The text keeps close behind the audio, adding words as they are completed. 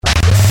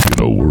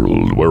a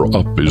world where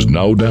up is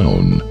now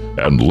down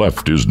and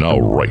left is now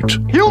right.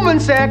 Human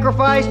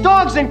sacrifice,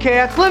 dogs and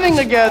cats living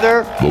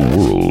together. The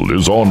world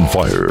is on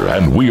fire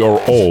and we are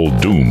all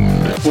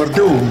doomed. We're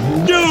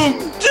doomed.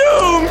 Doomed!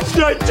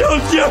 I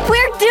told you!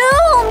 We're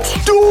doomed!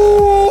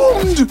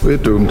 Doomed! We're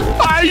doomed.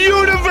 Our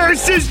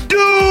universe is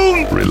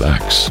doomed!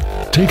 Relax,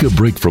 take a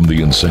break from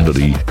the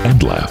insanity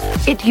and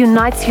laugh. It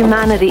unites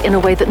humanity in a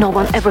way that no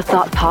one ever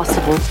thought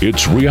possible.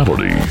 It's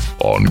reality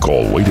on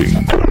Call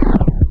Waiting.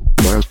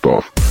 Blast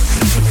off.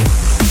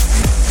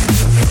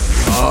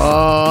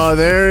 Oh,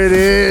 there it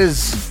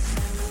is.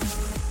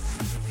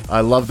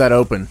 I love that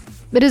open.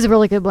 It is a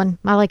really good one.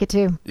 I like it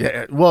too.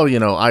 Yeah, well,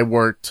 I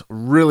worked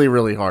really,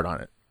 really hard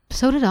on it.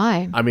 So did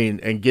I. I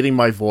mean, and getting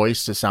my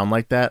voice to sound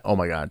like that, oh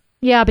my God.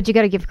 Yeah, but you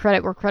got to give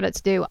credit where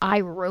credit's due. I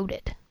wrote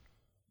it.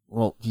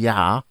 Well,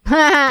 yeah.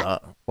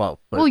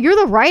 Well, you're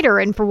the writer,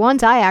 and for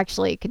once, I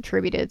actually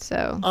contributed,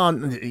 so...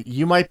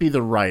 you might be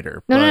the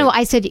writer. No,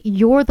 I said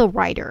you're the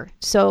writer,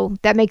 so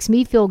that makes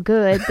me feel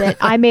good that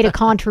I made a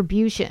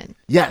contribution.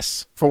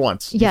 Yes, for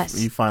once.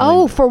 Yes. You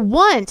finally... for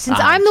once, since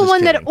I'm the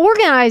one kidding. that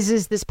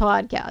organizes this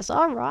podcast.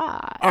 All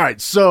right. All right,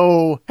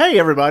 so, hey,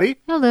 everybody.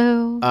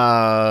 Hello.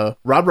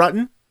 Rob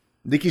Rutten,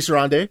 Nikki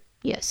Sarande.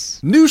 Yes.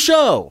 New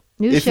show.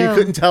 If show. you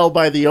couldn't tell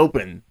by the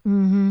open,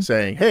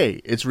 saying,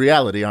 hey, it's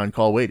reality on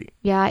Call Waiting.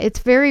 Yeah, it's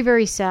very,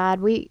 very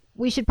sad. We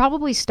should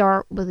probably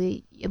start with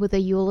a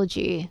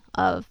eulogy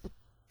of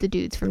the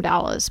dudes from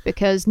Dallas,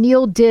 because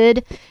Neil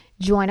did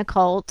join a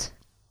cult.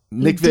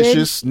 Nick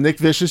Vicious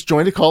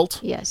joined a cult.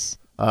 Yes.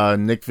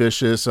 Nick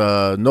Vicious,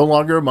 no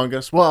longer among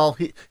us. Well,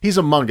 he's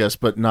among us,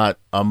 but not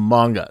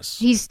among us.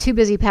 He's too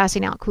busy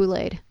passing out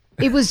Kool-Aid.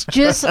 It was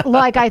just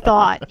like I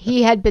thought.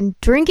 He had been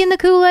drinking the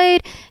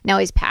Kool-Aid. Now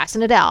he's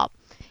passing it out.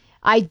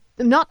 I'm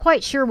not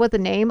quite sure what the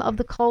name of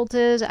the cult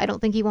is. I don't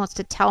think he wants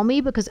to tell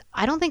me because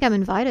I don't think I'm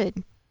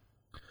invited.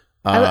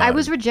 I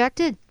was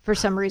rejected for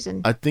some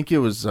reason. I think it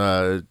was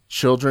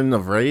Children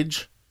of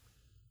Rage.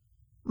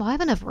 Well, I have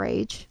enough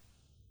rage.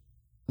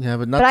 Yeah,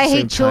 but not But the I same hate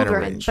kind of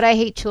children. rage. But I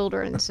hate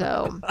children.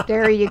 So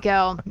there you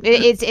go.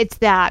 It's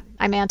that.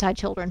 I'm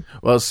anti-children.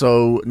 Well,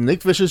 so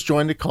Nick Vicious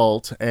joined a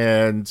cult,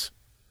 and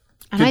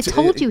I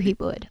told you he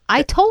would.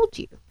 I told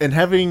you. And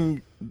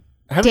having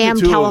Damn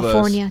the two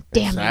California. Of us,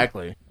 Damn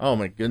exactly. Oh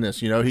my goodness.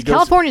 He goes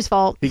California's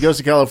fault. He goes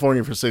to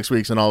California for 6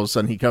 weeks, and all of a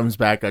sudden he comes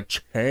back a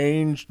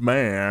changed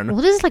man.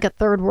 Well, this is like a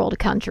third world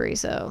country,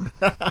 so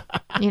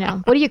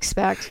what do you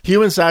expect?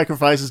 Human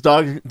sacrifices,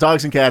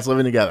 dogs and cats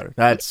living together.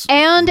 That's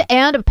and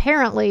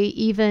apparently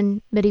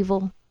even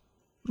medieval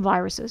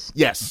viruses.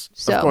 yes.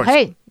 So of course.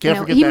 hey, Can't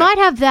forget he that. might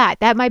have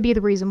that. That might be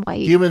the reason why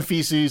he. Human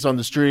feces on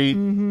the street,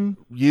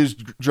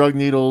 used drug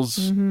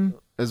needles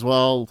as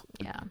well.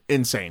 Yeah.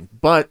 Insane.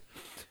 But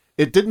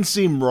it didn't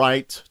seem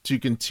right to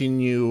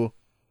continue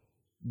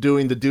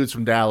doing the dudes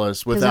from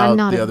Dallas 'Cause without I'm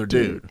not the a other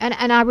dude.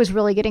 And I was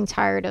really getting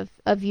tired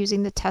of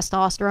using the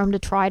testosterone to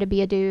try to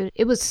be a dude.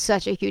 It was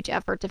such a huge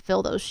effort to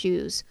fill those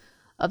shoes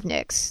of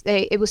Nick's.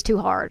 It was too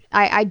hard.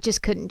 I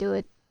just couldn't do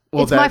it.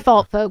 Well, it's my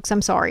fault, folks.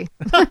 I'm sorry.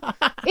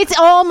 It's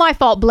all my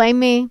fault. Blame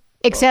me.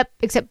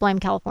 Except blame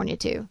California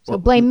too. So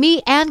blame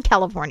me and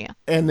California.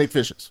 And Nick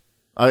Vicious.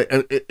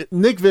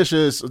 Nick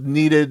Vicious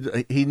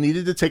needed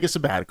to take a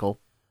sabbatical.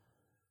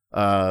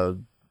 Gotta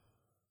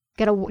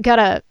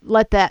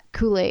let that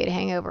Kool-Aid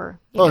hangover.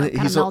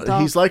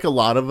 He's like a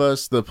lot of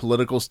us. The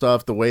political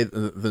stuff, the way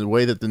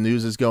that the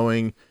news is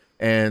going,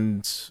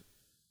 and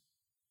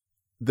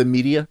the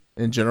media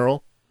in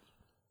general.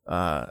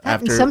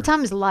 And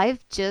sometimes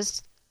life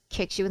just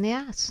kicks you in the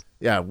ass.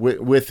 Yeah,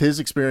 with his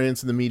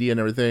experience in the media and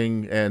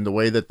everything, and the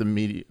way that the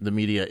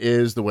media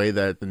is, the way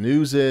that the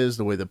news is,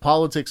 the way that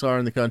politics are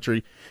in the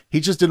country, he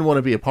just didn't want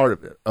to be a part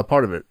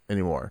of it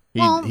anymore.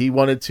 He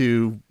wanted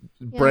to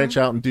branch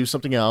out and do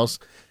something else,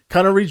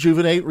 kind of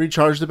rejuvenate,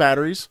 recharge the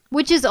batteries.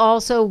 Which is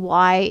also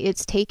why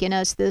it's taken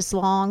us this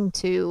long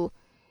to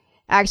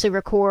actually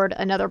record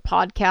another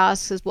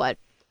podcast. Is what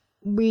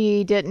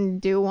we didn't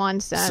do one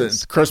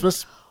since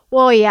Christmas.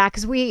 Well, yeah,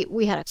 because we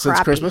had a crappy... Since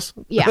Christmas?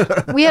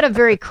 Yeah, we had a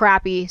very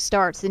crappy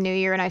start to the new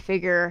year, and I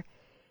figure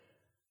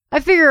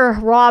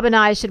Rob and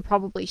I should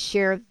probably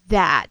share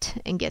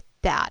that and get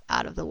that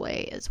out of the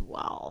way as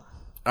well.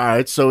 All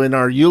right, so in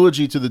our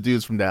eulogy to the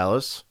dudes from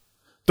Dallas,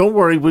 don't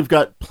worry, we've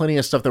got plenty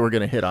of stuff that we're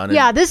going to hit on.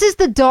 Yeah, this is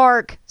the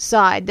dark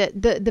side,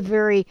 the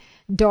very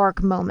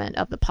dark moment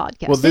of the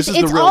podcast. Well, it's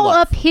the real all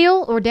life.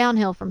 Uphill or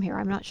downhill from here,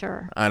 I'm not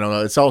sure. I don't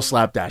know, it's all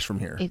slapdash from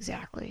here.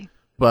 Exactly.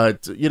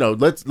 But,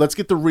 let's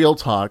get the real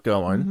talk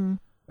going,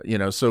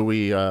 so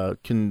we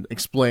can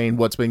explain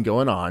what's been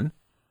going on.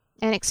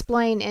 And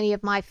explain any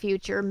of my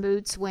future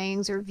mood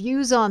swings or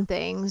views on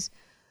things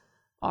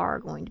are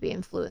going to be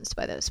influenced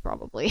by this,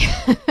 probably.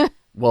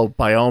 Well,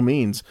 by all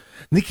means,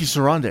 Nikki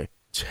Sarande,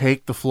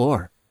 take the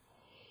floor.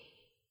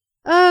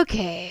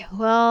 Okay,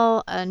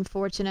 well,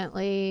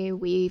 unfortunately,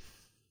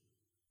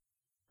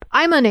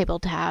 I'm unable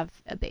to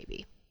have a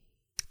baby.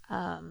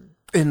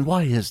 And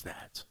why is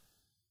that?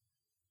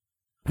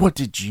 What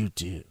did you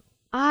do?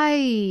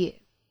 I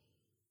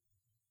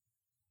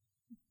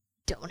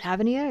don't have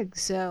any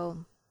eggs,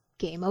 so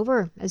game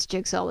over, as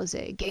Jigsaw would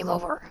say, game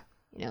over.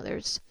 You know,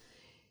 there's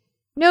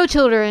no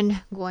children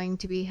going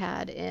to be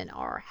had in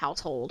our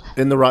household.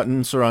 In the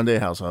Rotten Sarande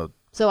household.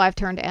 So I've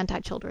turned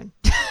anti-children.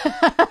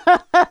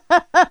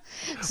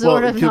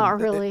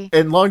 Not really.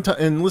 And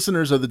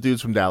listeners of the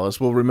Dudes from Dallas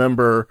will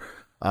remember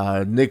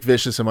Nick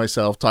Vicious and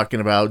myself talking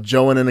about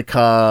Joan in a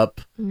Cup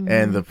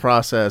and the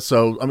process.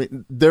 So, I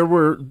mean, there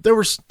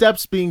were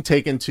steps being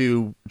taken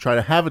to try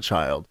to have a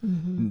child.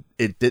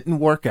 It didn't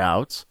work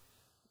out.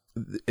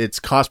 It's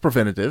cost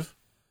preventative.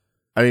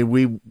 I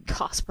mean,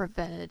 cost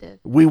preventative.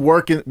 We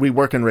work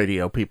in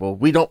radio, people.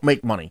 We don't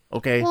make money,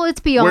 okay? Well, it's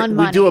beyond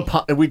money.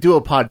 We do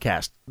a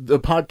podcast. The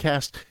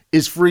podcast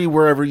is free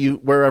wherever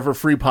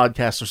free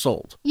podcasts are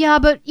sold. Yeah,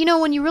 but you know,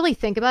 when you really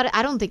think about it,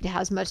 I don't think it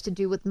has much to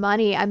do with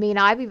money. I mean,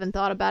 I've even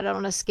thought about it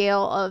on a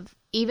scale of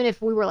even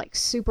if we were like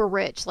super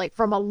rich, like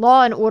from a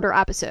Law and Order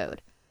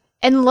episode,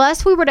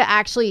 unless we were to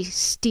actually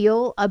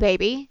steal a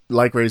baby,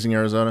 like Raising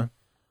Arizona.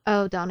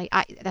 Oh, Donnie,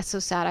 that's so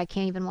sad. I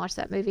can't even watch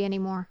that movie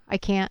anymore. I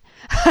can't.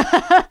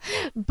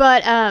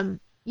 But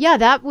yeah,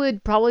 that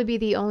would probably be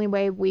the only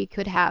way we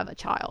could have a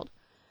child.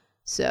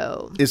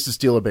 So is to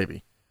steal a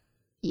baby.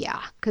 Yeah,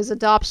 because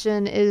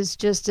adoption is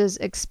just as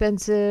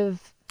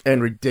expensive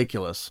and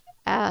ridiculous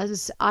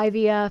as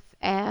IVF,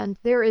 and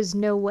there is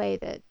no way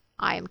that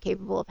I am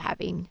capable of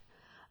having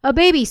a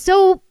baby.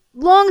 So,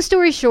 long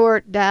story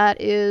short,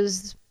 that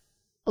is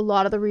a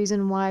lot of the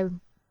reason why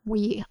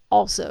we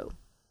also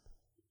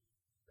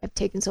have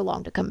taken so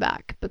long to come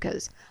back,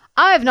 because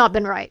I have not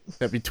been right.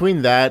 Yeah,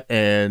 between that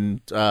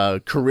and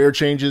career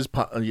changes,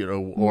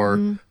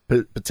 or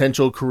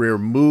potential career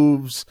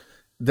moves,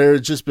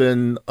 there's just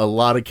been a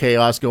lot of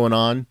chaos going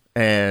on.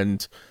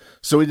 And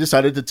so we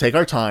decided to take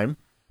our time,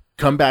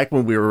 come back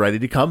when we were ready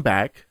to come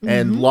back,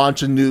 and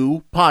launch a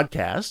new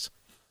podcast.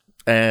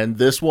 And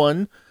this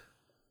one,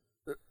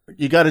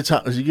 you got to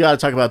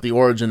talk about the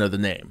origin of the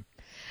name.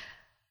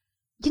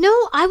 You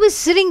know, I was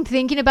sitting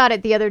thinking about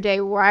it the other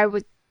day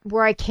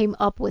where I came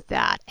up with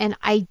that, and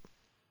I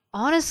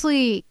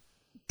honestly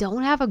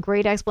don't have a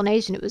great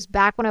explanation. It was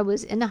back when I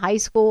was in high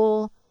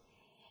school,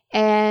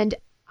 and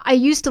I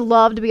used to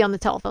love to be on the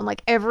telephone,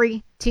 like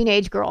every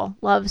teenage girl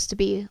loves to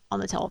be on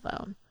the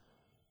telephone.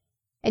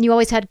 And you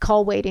always had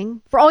call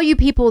waiting. For all you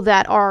people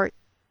that are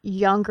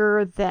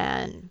younger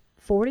than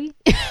 40,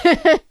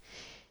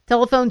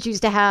 telephones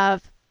used to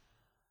have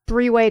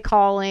three-way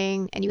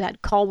calling, and you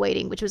had call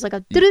waiting, which was like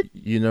a...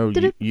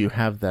 You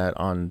have that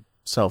on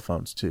cell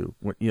phones too.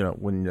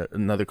 When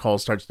another call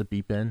starts to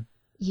beep in.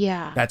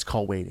 Yeah. That's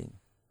call waiting.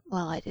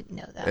 Well, I didn't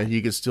know that. And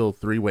you can still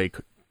three-way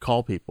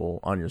call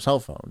people on your cell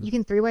phone. You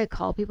can three-way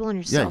call people on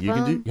your cell phone? You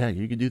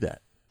can do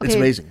that. Okay. It's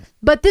amazing.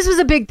 But this was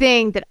a big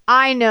thing that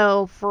I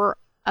know for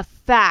a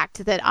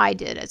fact that I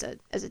did as a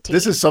teen.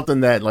 This is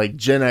something that like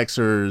Gen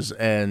Xers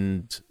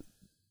and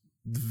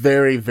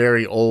very,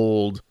 very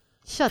old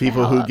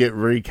people who get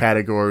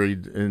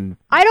recategorized and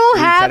I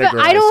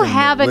don't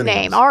have a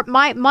name.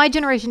 My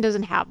generation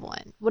doesn't have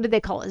one. What did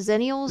they call it?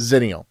 Zennials?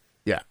 Zennial.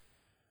 Yeah.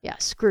 Yeah,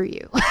 screw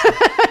you.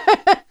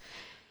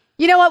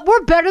 You know what?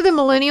 We're better than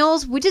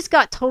millennials. We just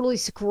got totally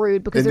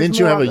screwed because didn't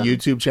you have a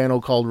YouTube channel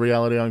called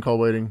Reality on Call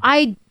Waiting?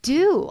 I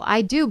do,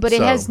 but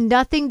it has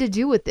nothing to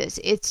do with this.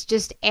 It's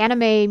just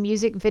anime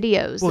music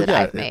videos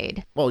I've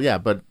made.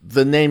 But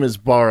the name is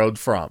borrowed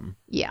from.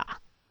 Yeah.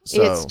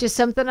 So, it's just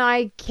something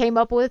I came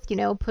up with,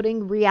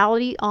 putting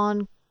reality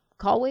on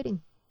call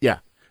waiting. Yeah.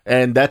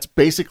 And that's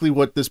basically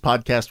what this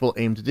podcast will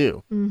aim to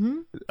do.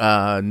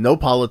 No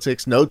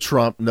politics, no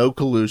Trump, no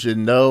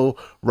collusion, no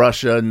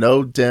Russia,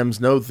 no Dems,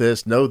 no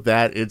this, no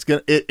that.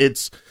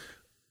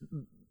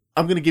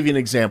 I'm going to give you an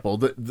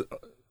example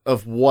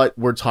of what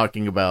we're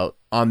talking about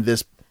on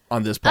this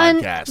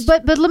podcast.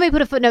 But let me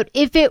put a footnote.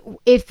 If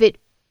it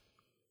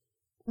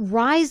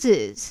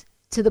rises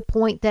to the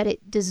point that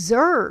it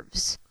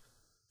deserves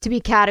to be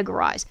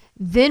categorized,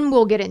 then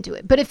we'll get into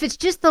it. But if it's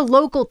just the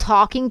local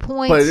talking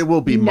points, but it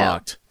will be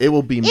mocked. It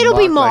will be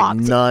mocked like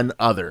none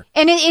other.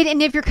 And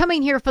if you're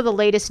coming here for the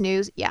latest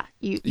news, yeah,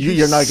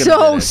 you're not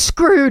so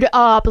screwed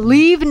up.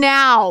 Leave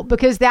now,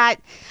 because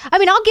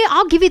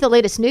I'll give you the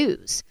latest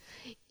news.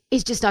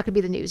 It's just not going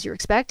to be the news you're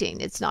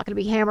expecting. It's not going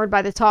to be hammered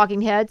by the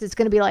talking heads. It's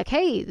going to be like,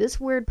 hey, this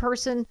weird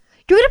person.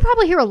 You're going to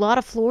probably hear a lot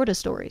of Florida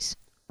stories.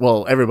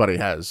 Well, everybody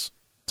has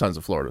tons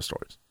of Florida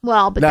stories.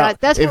 Well, but now,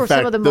 that's where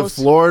some of the most...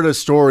 The Florida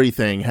story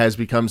thing has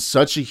become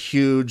such a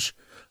huge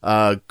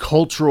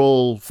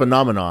cultural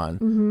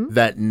phenomenon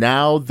that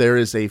now there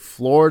is a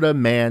Florida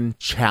Man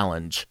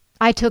Challenge.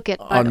 I took it,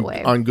 by the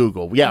way. On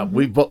Google. Yeah,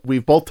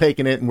 we've both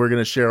taken it, and we're going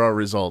to share our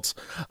results.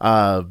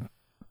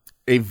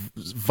 A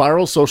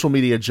viral social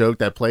media joke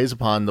that plays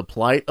upon the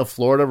plight of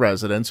Florida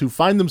residents who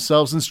find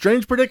themselves in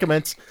strange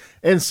predicaments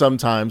and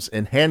sometimes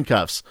in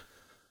handcuffs.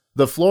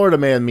 The Florida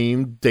Man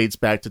meme dates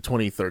back to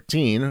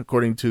 2013,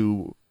 according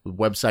to the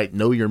website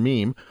Know Your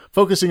Meme,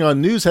 focusing on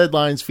news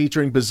headlines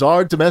featuring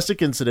bizarre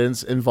domestic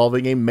incidents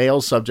involving a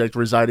male subject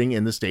residing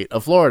in the state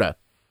of Florida.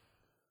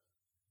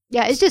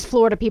 Yeah, it's just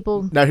Florida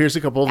people Now, here's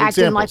a couple of acting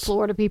examples. like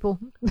Florida people.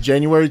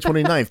 January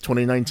 29th,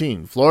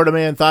 2019. Florida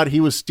man thought he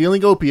was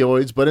stealing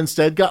opioids, but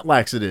instead got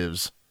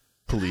laxatives,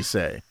 police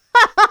say.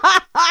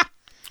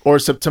 Or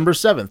September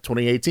 7th,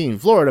 2018.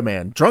 Florida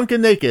man, drunk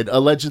and naked,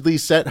 allegedly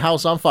set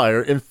house on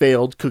fire in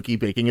failed cookie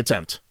baking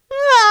attempt.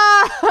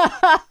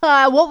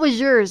 What was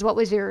yours?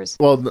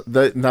 Well,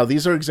 now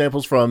these are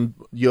examples from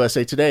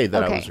USA Today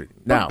that I was reading.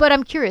 Now, but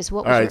I'm curious,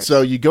 what was all right, yours?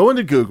 so you go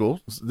into Google.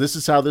 This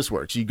is how this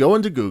works. You go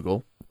into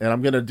Google, and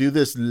I'm going to do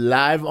this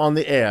live on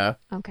the air.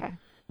 Okay.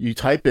 You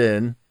type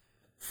in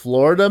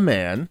Florida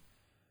man.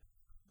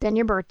 Then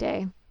your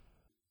birthday.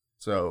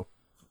 So,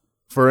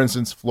 for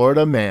instance,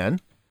 Florida man.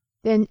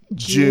 Then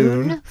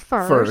June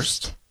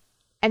 1st.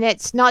 And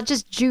it's not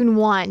just June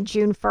 1,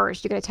 June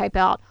 1st. You're going to type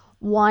out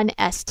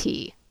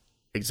 1ST.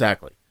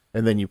 Exactly.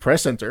 And then you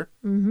press enter.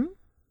 Mm-hmm.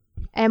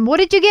 And what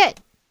did you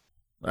get?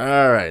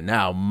 All right.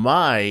 Now,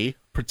 my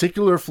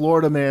particular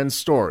Florida man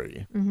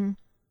story. Mm-hmm.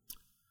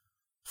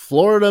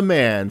 Florida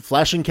man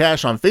flashing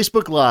cash on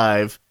Facebook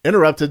Live,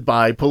 interrupted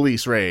by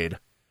police raid.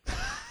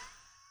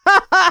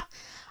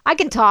 I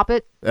can top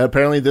it.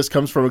 Apparently, this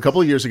comes from a couple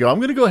of years ago. I'm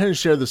going to go ahead and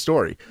share the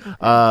story. Okay.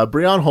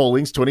 Breon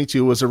Holdings,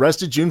 22, was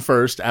arrested June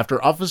 1st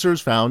after officers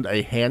found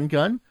a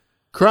handgun,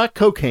 crack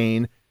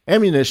cocaine,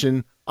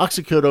 ammunition,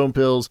 oxycodone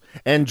pills,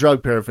 and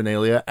drug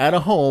paraphernalia at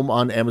a home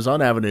on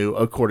Amazon Avenue,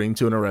 according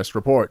to an arrest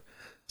report.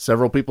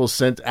 Several people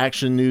sent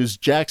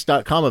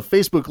ActionNewsJax.com a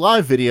Facebook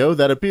Live video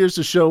that appears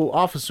to show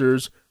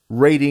officers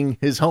raiding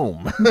his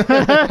home.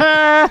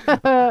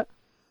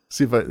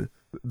 See if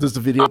does the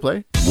video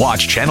play?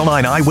 Watch Channel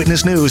 9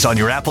 Eyewitness News on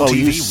your Apple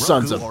TV, you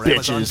sons Roku, of or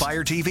Amazon bitches.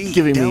 Fire TV.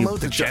 Giving Download me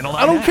the Channel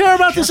 9 I don't app. care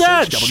about Just this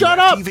ad. search Shut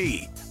up.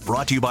 WFTV.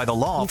 Brought to you by the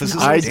law offices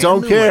of I Dan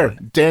don't care.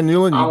 Newland. Dan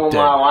Newland, I'm you on dead.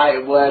 my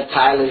white boy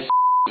Tyler,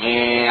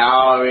 man. I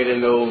already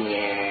know,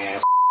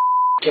 man.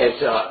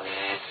 Catch up,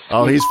 man.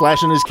 Oh, he's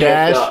flashing his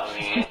Catch cash. up,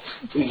 man.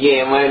 We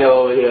getting money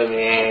over here,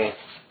 man.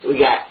 We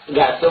got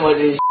so much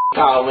of this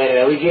called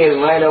money. We getting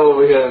money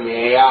over here,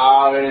 man. Y'all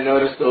already know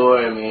the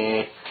story,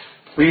 man.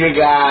 Free the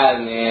guys,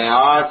 man.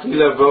 R.P.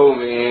 the bro,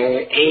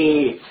 man.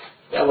 Hey,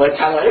 that boy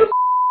Tyler,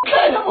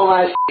 cutting up on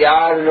my shit. Y'all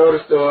already know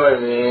the story,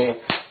 man.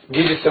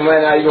 Get you some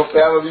money now. You gonna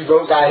forever be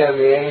broke out here,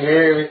 man. You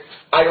hear me?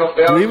 I gonna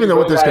forever Do we even know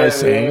what this guy's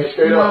saying?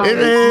 No. Hey,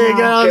 man,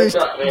 got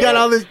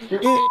all this. Catch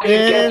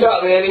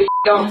up, man. This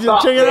don't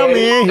stop, Check it out,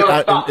 man.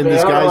 Don't stop, And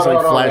this man. guy's Hold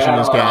like on, flashing man.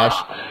 his cash.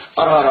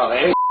 Hold on,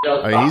 man.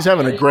 I mean, he's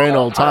having a grand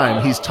old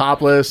time. He's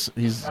topless.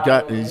 He's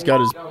got his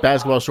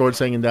basketball shorts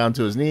hanging down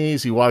to his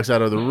knees. He walks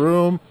out of the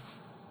room,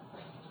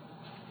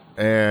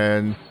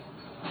 and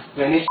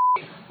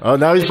oh,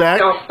 now he's back.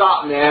 Don't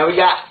stop, man. We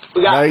got.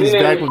 Now he's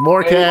back with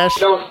more cash.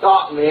 Don't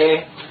stop,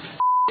 man.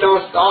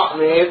 Don't stop,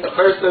 man. It's the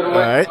first of the month.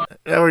 All right,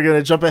 now we're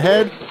gonna jump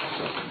ahead.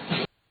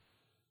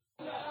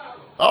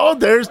 Oh,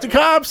 there's the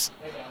cops.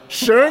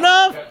 Sure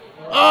enough.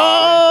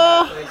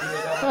 Oh.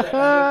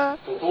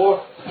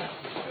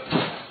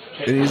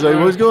 And he's like,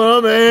 "What's going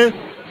on, man?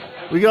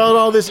 We got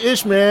all this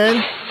ish,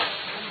 man."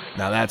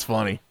 Now that's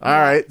funny. All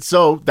right,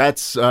 so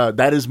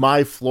that is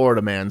my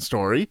Florida man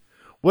story.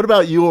 What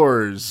about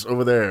yours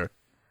over there?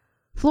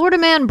 Florida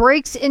man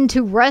breaks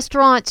into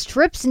restaurant,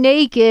 strips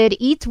naked,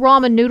 eats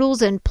ramen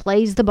noodles, and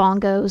plays the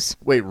bongos.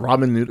 Wait,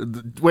 ramen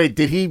noodle. Wait,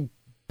 did he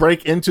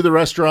break into the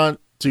restaurant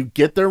to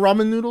get their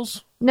ramen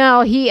noodles?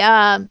 No, he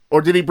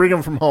Or did he bring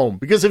them from home?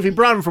 Because if he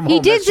brought them from home, he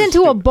digs that's just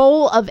into a stupid.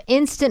 bowl of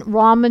instant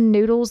ramen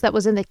noodles that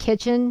was in the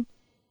kitchen,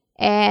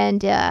 and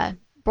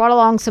brought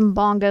along some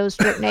bongos,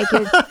 stripped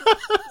naked.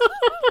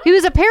 He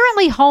was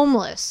apparently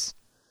homeless.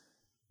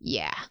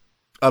 Yeah.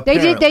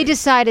 Apparently. They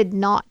decided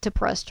not to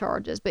press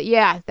charges, but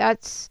yeah,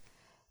 that's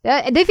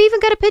that. They've even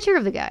got a picture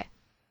of the guy.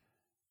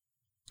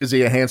 Is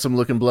he a handsome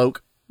looking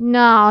bloke?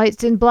 No,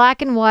 it's in black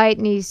and white,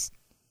 and he's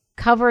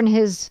covering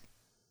his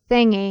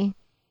thingy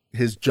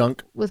His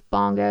junk. with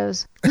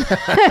bongos.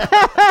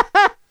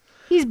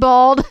 He's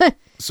bald,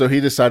 So he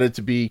decided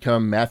to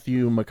become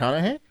Matthew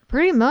McConaughey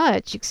pretty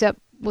much, except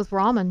with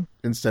ramen.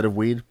 instead of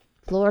weed.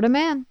 Florida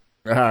man.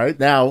 All right,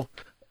 now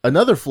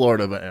another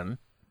Florida man.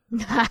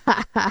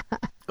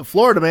 A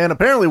Florida man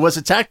apparently was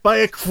attacked by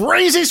a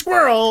crazy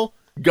squirrel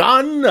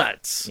gone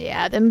nuts.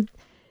 Yeah, them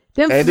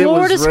And Florida it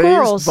was raised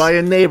squirrels. by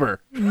a neighbor.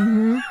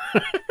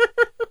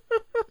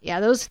 Yeah,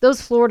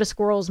 those Florida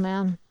squirrels,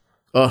 man.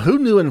 Who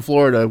knew in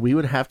Florida we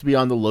would have to be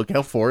on the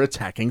lookout for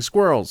attacking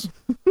squirrels?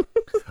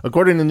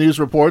 According to news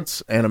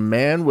reports and a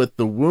man with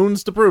the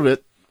wounds to prove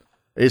it,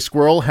 a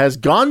squirrel has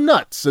gone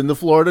nuts in the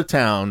Florida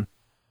town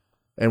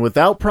and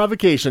without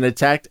provocation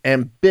attacked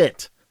and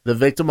bit the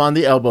victim on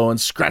the elbow and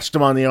scratched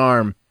him on the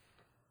arm.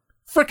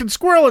 Frickin'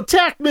 squirrel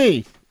attacked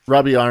me!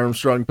 Robbie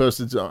Armstrong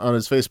posted on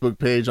his Facebook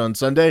page on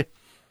Sunday,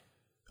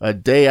 a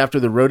day after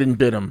the rodent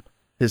bit him.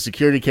 His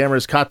security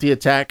cameras caught the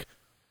attack.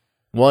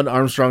 One,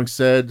 Armstrong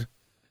said,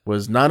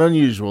 was not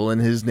unusual in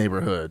his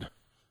neighborhood.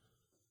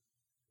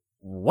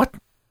 What?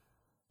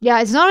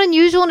 Yeah, it's not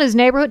unusual in his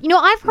neighborhood. You know,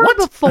 I've heard What?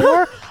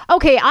 before.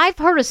 Okay, I've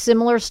heard a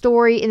similar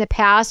story in the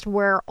past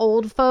where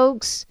old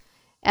folks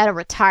at a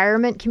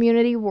retirement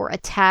community were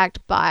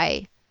attacked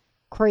by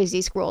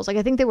crazy squirrels. Like,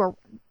 I think they were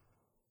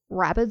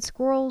rabid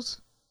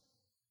squirrels.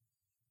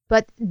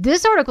 But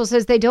this article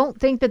says they don't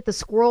think that the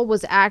squirrel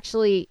was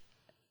actually,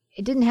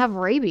 it didn't have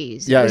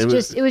rabies. Yeah,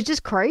 it was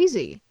just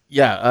crazy.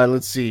 Yeah,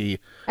 let's see.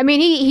 I mean,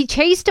 he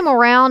chased him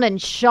around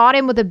and shot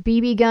him with a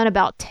BB gun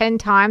about 10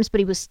 times, but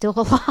he was still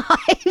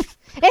alive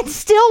and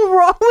still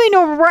roaming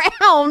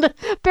around.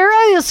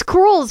 Apparently the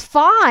squirrel is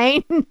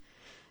fine.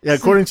 Yeah,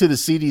 according to the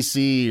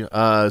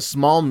CDC,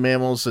 small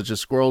mammals such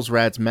as squirrels,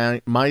 rats,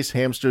 mice,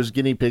 hamsters,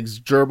 guinea pigs,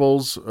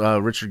 gerbils,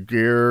 Richard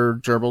Gere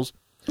gerbils,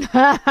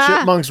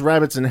 chipmunks,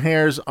 rabbits, and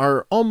hares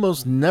are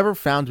almost never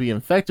found to be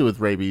infected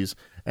with rabies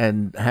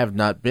and have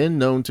not been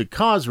known to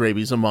cause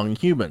rabies among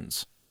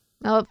humans.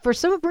 For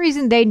some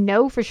reason, they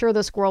know for sure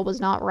the squirrel was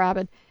not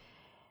rabid.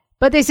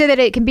 But they say that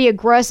it can be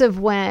aggressive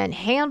when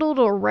handled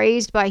or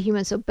raised by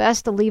humans, so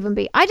best to leave them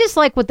be. I just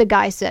like what the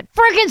guy said.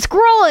 Freaking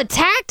squirrel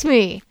attacked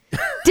me!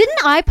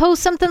 Didn't I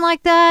post something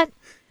like that?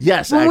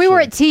 Yes, When actually. we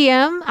were at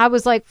TM, I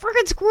was like,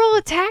 freaking squirrel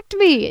attacked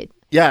me!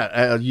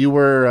 Yeah, you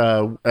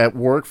were at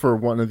work for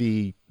one of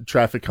the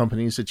traffic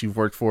companies that you've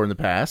worked for in the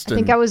past. I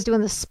think I was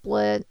doing the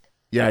split.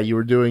 Yeah, you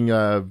were doing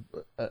a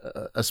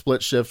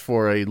split shift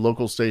for a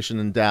local station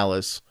in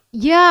Dallas.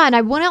 Yeah, and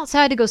I went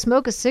outside to go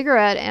smoke a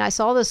cigarette, and I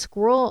saw the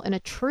squirrel in a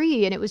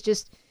tree, and it was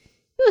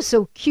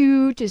so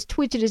cute, just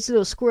twitching its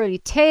little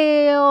squirrely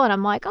tail, and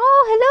I'm like,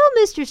 oh,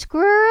 hello, Mr.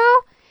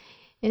 Squirrel.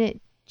 And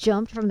it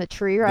jumped from the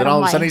tree right Then on all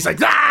of my a sudden he's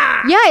like,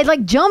 ah! Yeah, it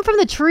like jumped from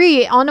the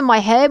tree onto my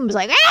head and was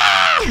like,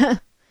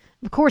 ah!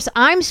 Of course,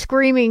 I'm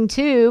screaming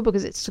too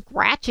because it's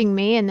scratching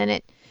me, and then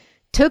it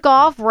took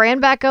off,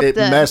 ran back up It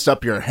messed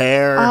up your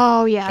hair.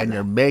 Oh, yeah. And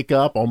your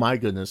makeup. Oh, my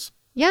goodness.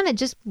 Yeah, and it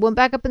just went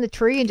back up in the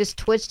tree and just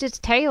twitched its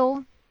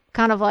tail,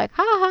 kind of like,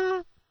 ha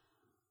ha.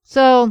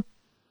 So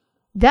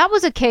that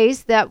was a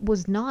case that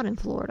was not in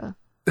Florida.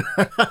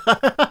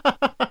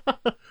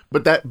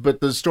 But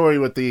the story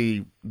with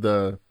the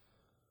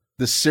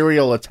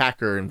serial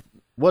attacker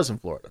was in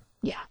Florida.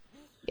 Yeah.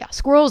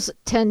 Squirrels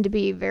tend to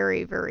be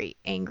very, very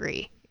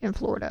angry in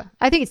Florida.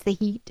 I think it's the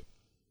heat.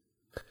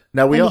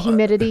 Now the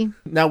humidity.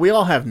 Now we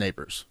all have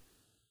neighbors.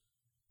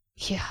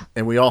 Yeah.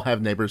 And we all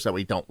have neighbors that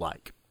we don't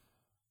like.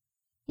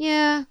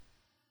 Yeah.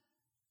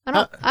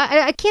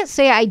 I can't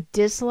say I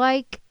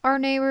dislike our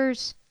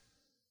neighbors.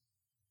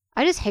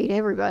 I just hate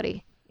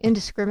everybody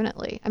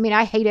indiscriminately. I mean,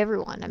 I hate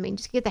everyone. I mean,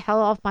 just get the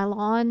hell off my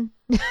lawn.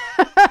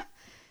 But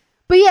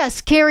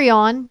yes, carry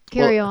on.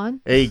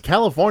 A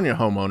California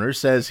homeowner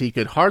says he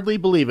could hardly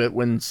believe it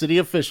when city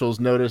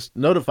officials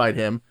notified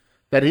him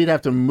that he'd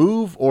have to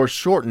move or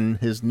shorten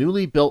his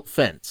newly built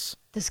fence.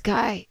 This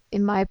guy,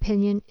 in my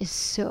opinion, is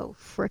so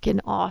freaking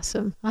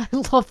awesome. I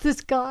love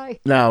this guy.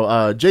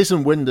 Now,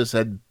 Jason Windus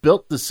had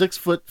built the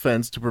 6-foot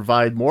fence to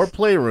provide more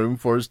playroom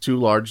for his 2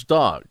 large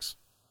dogs.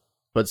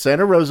 But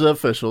Santa Rosa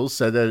officials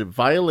said that it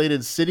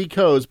violated city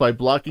codes by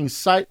blocking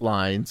sight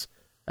lines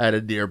at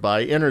a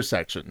nearby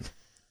intersection.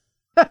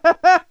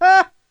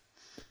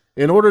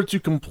 In order to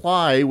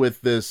comply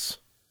with this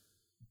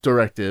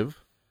directive,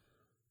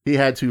 he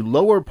had to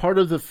lower part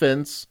of the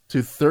fence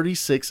to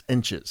 36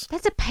 inches.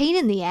 That's a pain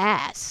in the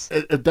ass.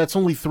 That's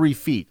only 3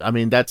 feet. I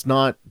mean, that's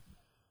not.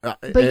 But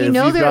if you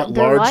know you've got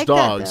they're large like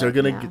dogs,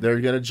 that,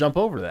 they're gonna jump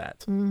over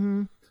that.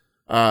 Mm-hmm.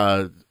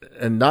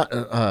 And not,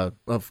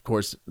 of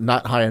course,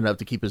 not high enough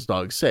to keep his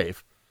dog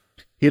safe.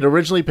 He had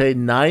originally paid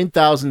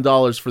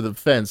 $9,000 for the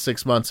fence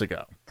 6 months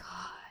ago.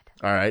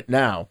 God. All right,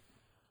 now.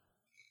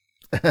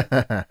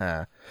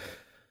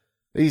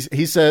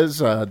 He says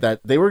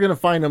that they were going to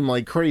find him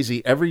like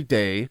crazy every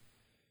day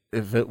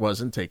if it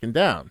wasn't taken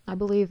down. I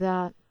believe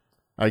that.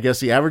 I guess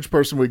the average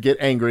person would get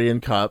angry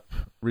and cup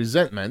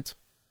resentment.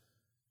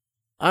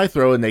 I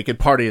throw a naked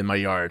party in my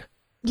yard.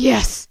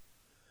 Yes.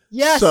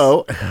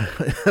 So,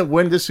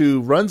 Windus, who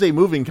runs a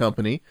moving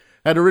company,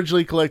 had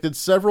originally collected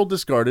several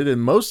discarded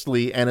and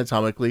mostly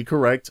anatomically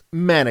correct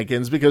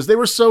mannequins because they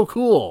were so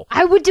cool.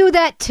 I would do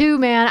that too,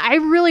 man. I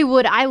really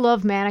would. I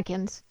love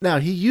mannequins. Now,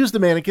 he used the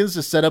mannequins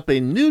to set up a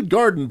nude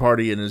garden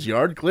party in his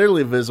yard,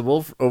 clearly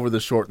visible over the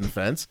shortened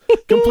fence,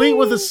 complete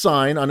with a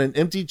sign on an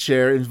empty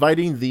chair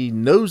inviting the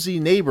nosy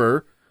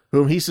neighbor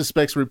whom he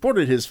suspects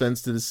reported his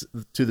fence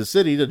to the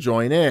city to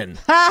join in.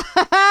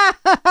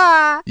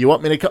 You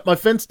want me to cut my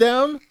fence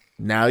down?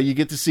 Now you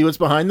get to see what's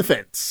behind the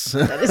fence.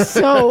 That is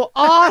so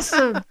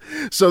awesome.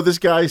 So this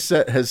guy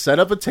has set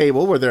up a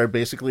table where they're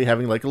basically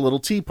having like a little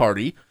tea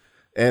party,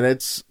 and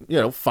it's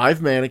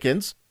 5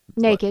 mannequins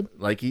naked,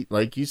 like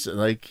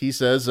he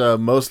says,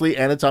 mostly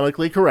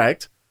anatomically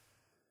correct.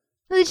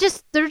 They're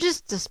just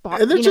a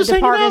spot, and they're just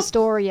department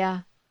store,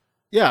 yeah.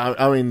 Yeah,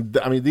 I mean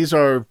these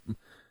are,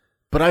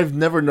 but I've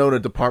never known a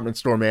department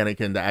store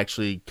mannequin to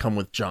actually come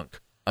with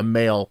junk. A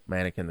male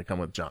mannequin to come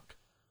with junk.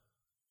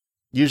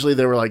 Usually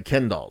they were like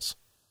Ken dolls.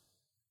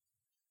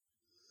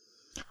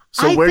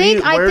 So where do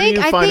you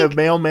find a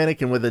male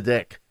mannequin with a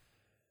dick?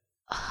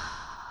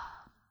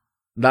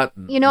 Not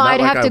I'd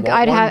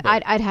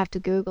like I'd have to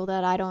Google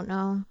that. I don't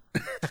know.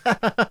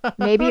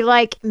 maybe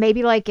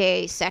like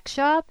a sex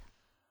shop.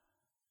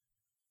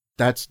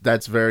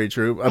 That's very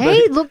true.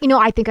 Hey, look,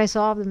 I think I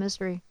solved the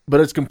mystery.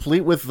 But it's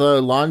complete with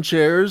lawn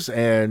chairs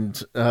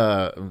and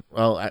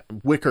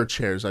wicker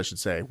chairs, I should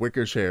say,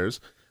 wicker chairs.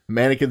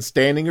 Mannequins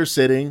standing or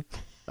sitting,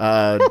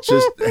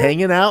 just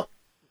hanging out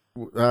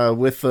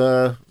with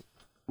all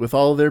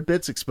of their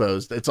bits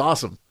exposed. It's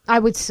awesome. I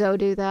would so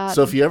do that.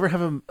 So if you ever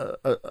have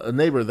a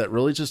neighbor that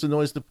really just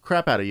annoys the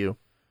crap out of you,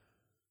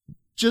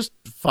 just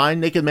find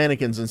naked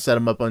mannequins and set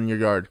them up on your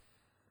yard.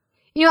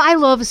 I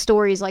love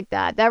stories like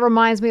that. That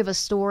reminds me of a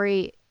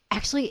story.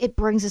 Actually, it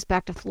brings us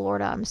back to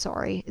Florida. I'm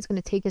sorry. It's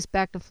going to take us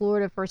back to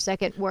Florida for a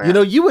second.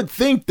 Where you would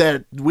think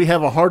that we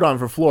have a hard-on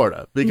for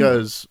Florida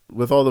because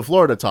with all the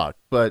Florida talk,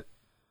 but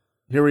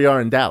here we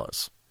are in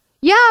Dallas.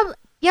 Yeah,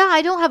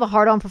 I don't have a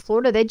hard-on for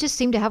Florida. They just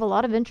seem to have a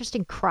lot of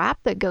interesting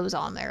crap that goes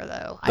on there,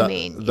 though.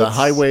 The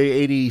Highway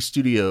 80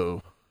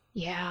 studio.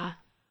 Yeah,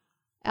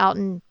 out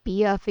in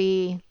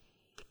BFE.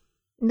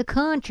 In the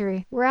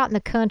country. We're out in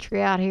the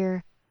country out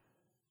here.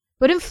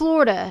 But in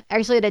Florida,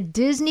 actually at a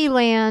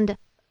Disneyland,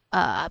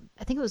 I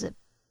think it was a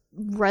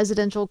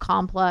residential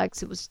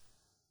complex. It was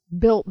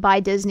built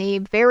by Disney.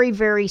 Very,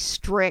 very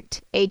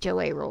strict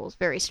HOA rules.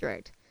 Very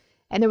strict.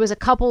 And there was a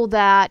couple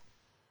that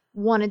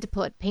wanted to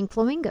put pink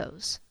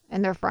flamingos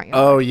in their front yard.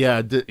 Oh,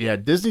 yeah.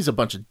 Disney's a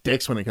bunch of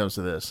dicks when it comes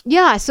to this.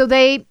 Yeah, so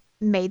they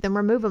made them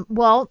remove them.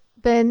 Well,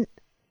 then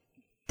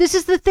this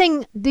is the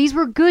thing. These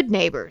were good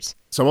neighbors.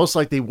 It's almost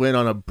like they went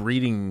on a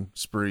breeding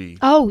spree.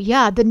 Oh,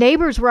 yeah. The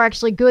neighbors were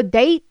actually good.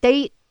 They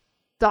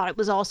thought it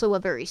was also a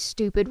very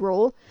stupid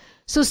rule.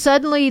 So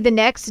suddenly the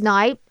next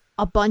night,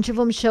 a bunch of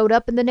them showed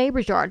up in the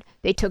neighbor's yard.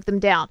 They took them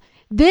down.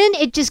 Then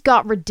it just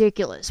got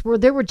ridiculous where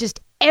there were just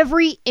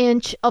every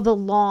inch of the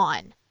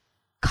lawn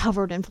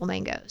covered in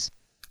flamingos.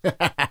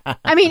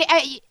 I mean,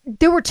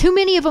 there were too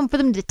many of them for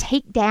them to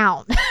take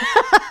down.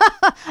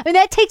 I mean,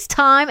 that takes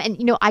time. And,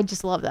 I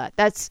just love that.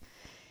 That's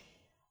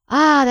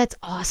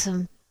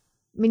awesome.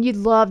 I mean, you'd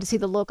love to see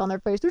the look on their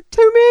face. There's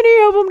too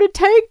many of them to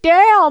take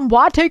down.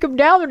 Why take them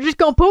down? They're just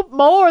going to put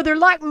more. They're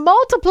like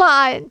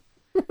multiplying.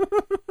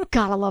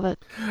 God, I love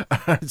it.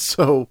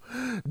 So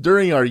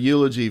during our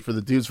eulogy for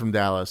the dudes from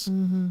Dallas,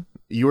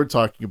 you were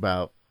talking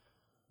about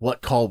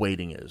what call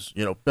waiting is.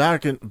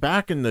 Back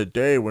in the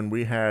day when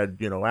we had,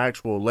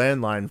 actual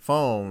landline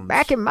phones.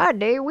 Back in my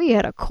day, we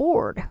had a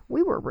cord.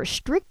 We were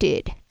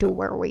restricted to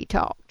where we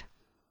talked.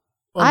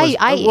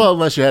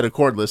 Unless you had a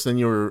cordless, then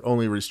you were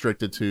only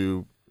restricted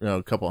to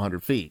a couple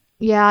 100 feet.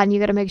 Yeah, and you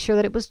got to make sure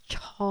that it was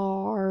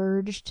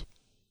charged.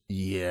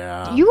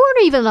 Yeah. You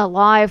weren't even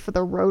alive for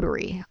the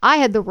rotary. I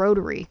had the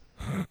rotary.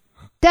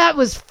 That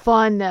was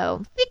fun,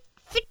 though.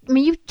 I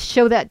mean, you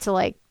show that to,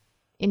 like,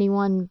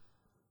 anyone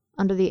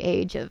under the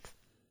age of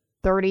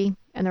 30,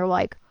 and they're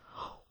like,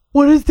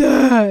 what is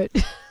that?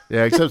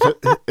 Yeah,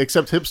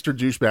 except hipster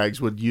douchebags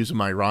would use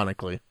them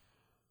ironically.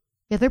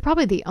 Yeah, they're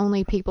probably the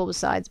only people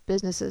besides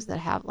businesses that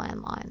have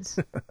landlines,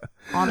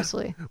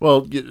 honestly.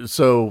 Well,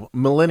 so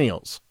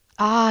millennials.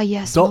 Ah,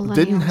 yes,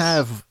 didn't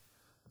have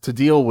to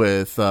deal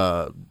with,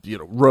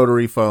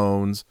 rotary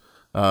phones.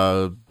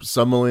 Most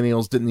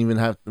millennials didn't even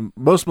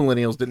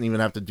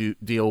have to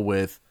deal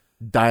with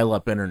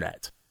dial-up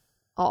internet.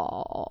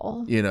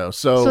 Oh.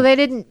 So they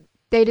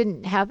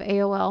didn't have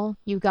AOL.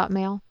 You got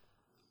mail.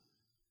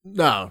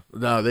 No,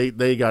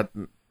 they got.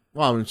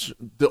 Well,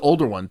 the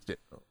older ones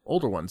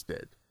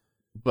did.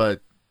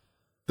 But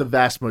the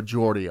vast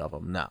majority of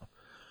them now.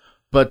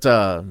 But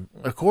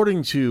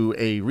according to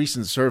a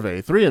recent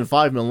survey, 3 in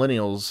 5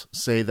 millennials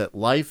say that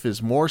life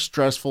is more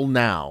stressful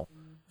now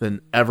than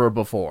ever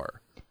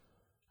before.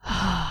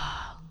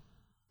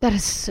 That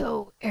is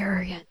so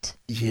arrogant.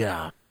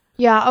 Yeah.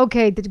 Yeah,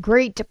 okay, the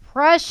Great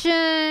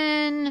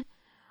Depression.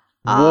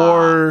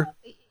 War.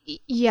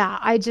 Yeah,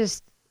 I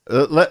just...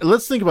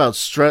 let's think about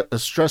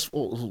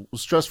stressful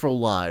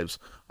lives.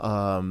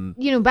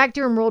 Back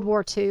during World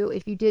War II,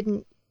 if you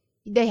didn't,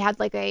 they had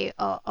like a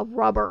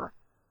rubber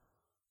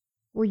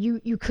where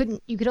you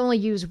could only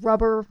use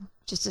rubber,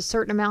 just a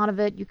certain amount of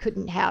it. You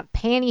couldn't have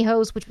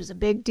pantyhose, which was a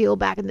big deal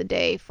back in the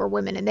day for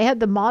women. And they had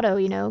the motto,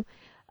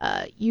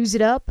 use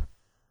it up.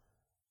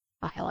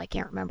 Oh, hell, I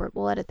can't remember it.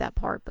 We'll edit that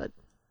part, but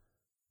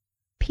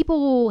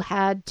people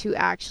had to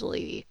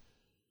actually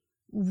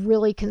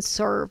really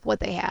conserve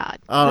what they had.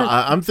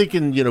 I'm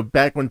thinking,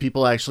 back when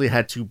people actually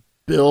had to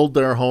build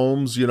their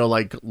homes,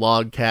 like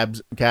log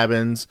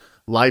cabins,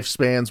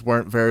 lifespans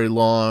weren't very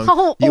long.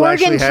 Oh,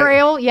 Oregon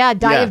Trail.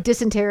 Die of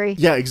dysentery.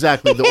 Yeah,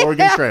 exactly. The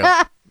Oregon Trail.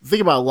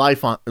 Think about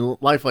life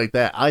like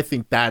that. I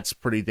think that's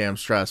pretty damn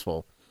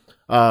stressful.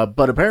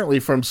 But apparently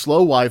from slow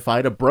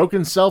Wi-Fi to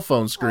broken cell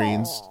phone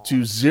screens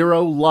to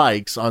 0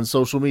 likes on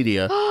social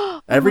media,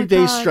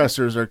 everyday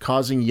stressors are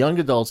causing young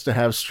adults to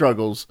have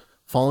struggles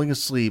falling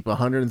asleep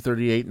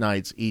 138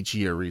 nights each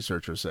year,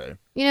 researchers say.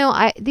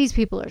 These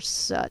people are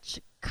such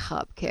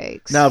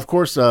cupcakes. Now, of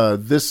course,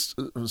 this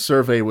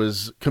survey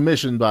was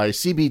commissioned by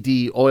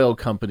CBD oil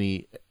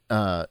company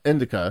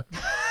Indica.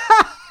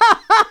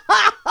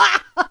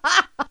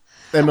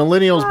 And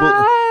millennials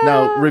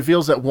now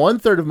reveals that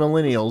 1/3 of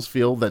millennials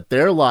feel that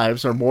their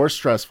lives are more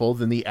stressful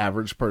than the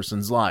average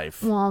person's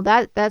life. Well,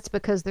 that's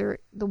because the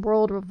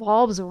world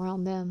revolves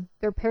around them.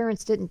 Their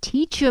parents didn't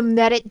teach them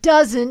that it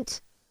doesn't.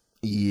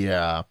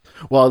 Yeah.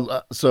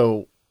 Well, but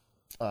some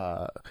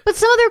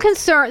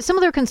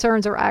of their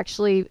concerns are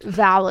actually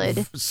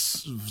valid.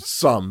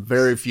 Some,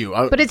 very few.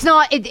 But it's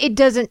not. It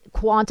doesn't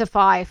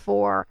quantify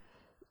for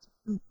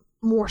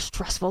more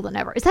stressful than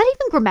ever. Is that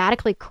even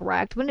grammatically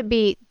correct? Wouldn't it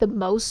be the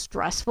most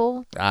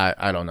stressful?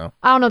 I don't know.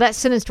 I don't know. That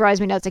sentence drives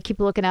me nuts. I keep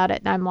looking at it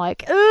and I'm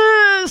like,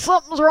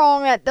 something's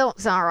wrong. That don't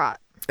sound right.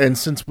 And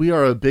since we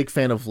are a big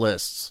fan of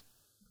lists,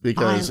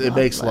 because it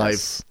makes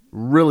life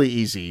really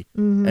easy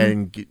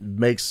and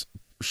makes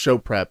show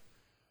prep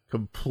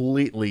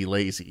completely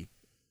lazy.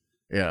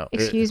 Yeah.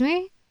 Excuse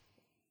me?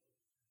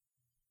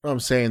 I'm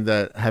saying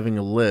that having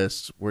a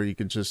list where you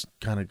can just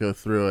kind of go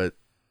through it,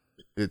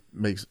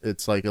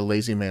 it's like a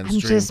lazy man's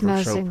dream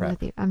for show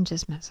prep. I'm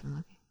just messing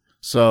with you.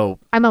 So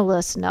I'm a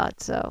list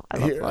nut, so I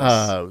love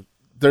lists.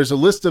 There's a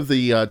list of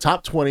the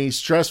top 20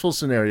 stressful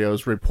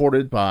scenarios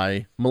reported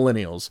by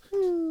millennials,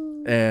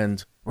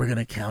 and we're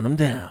gonna count them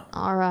down.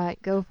 All right,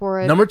 go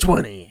for it. Number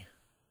 20,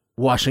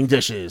 washing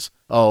dishes.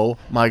 Oh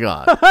my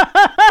God.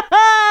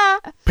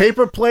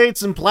 Paper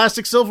plates and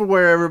plastic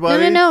silverware,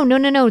 everybody.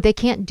 No. They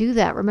can't do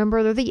that.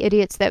 Remember, they're the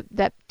idiots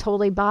that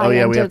totally buy. Oh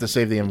yeah, we have to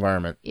save the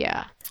environment.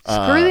 Yeah.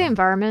 Screw the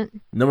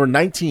environment. Number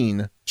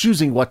 19,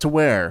 choosing what to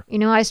wear. You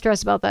know, I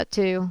stress about that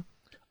too.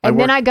 And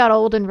then I got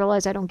old and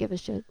realized I don't give a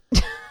shit.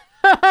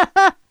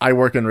 I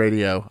work in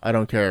radio. I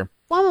don't care.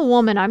 Well, I'm a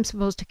woman. I'm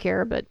supposed to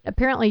care, but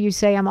apparently you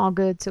say I'm all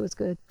good, so it's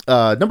good.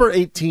 Number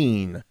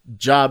 18,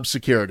 job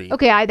security.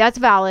 Okay, that's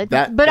valid.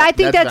 I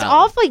think that's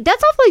awfully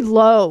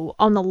low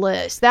on the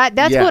list.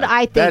 That's what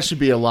I think. That should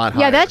be a lot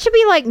higher. Yeah, that should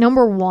be like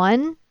number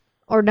 1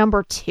 or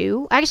number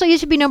 2. Actually, it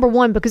should be number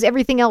 1 because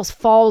everything else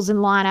falls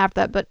in line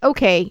after that. But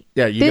okay,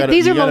 yeah,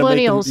 these are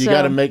millennials. You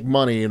got to make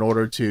money in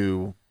order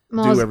to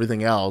do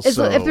everything else. If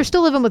they're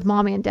still living with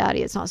mommy and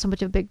daddy, it's not so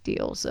much of a big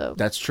deal. So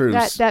that's true.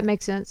 That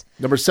makes sense.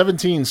 Number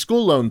 17,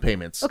 school loan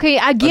payments. Okay,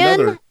 again,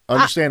 another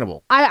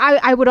understandable.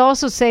 I would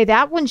also say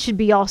that one should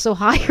be also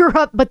higher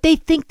up, but they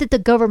think that the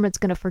government's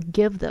going to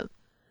forgive them.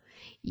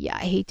 Yeah,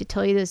 I hate to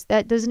tell you this.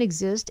 That doesn't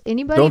exist.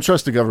 Anybody? Don't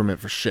trust the government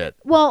for shit.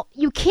 Well,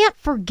 you can't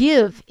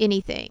forgive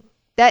anything.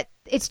 That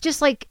it's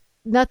just like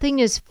nothing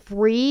is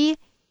free.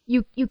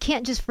 You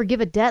can't just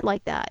forgive a debt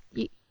like that.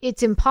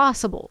 It's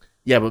impossible.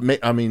 Yeah, but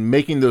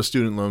making those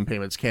student loan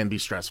payments can be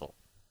stressful.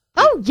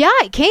 Oh, yeah,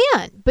 it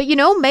can. But,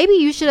 maybe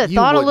you should have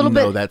thought a little bit.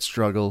 You wouldn't know that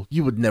struggle.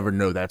 You would never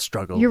know that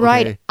struggle. You're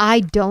right.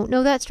 I don't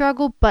know that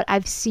struggle, but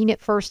I've seen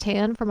it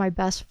firsthand from my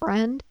best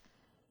friend.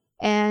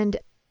 And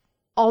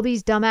all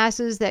these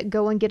dumbasses that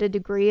go and get a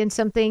degree in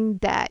something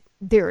that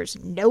there's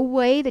no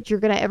way that you're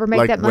going to ever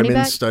make that money back. Like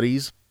women's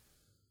studies?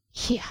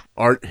 Yeah.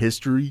 Art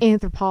history?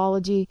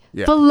 Anthropology.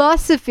 Yeah.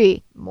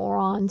 Philosophy.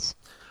 Morons.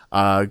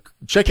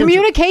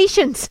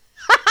 Communications.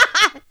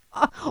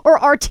 Or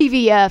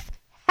RTVF.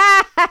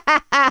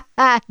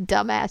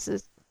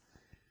 Dumbasses.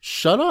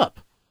 Shut up.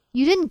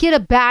 You didn't get a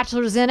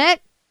bachelor's in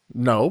it.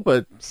 No,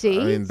 but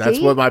that's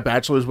what my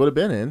bachelor's would have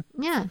been in.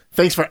 Yeah.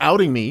 Thanks for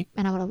outing me.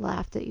 And I would have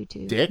laughed at you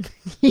too. Dick.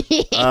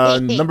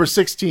 Number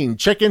 16,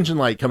 check engine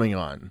light coming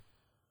on.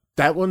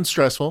 That one's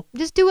stressful.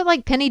 Just do it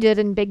like Penny did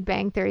in Big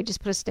Bang Theory.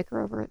 Just put a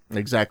sticker over it.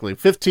 Exactly.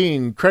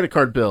 15, credit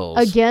card bills.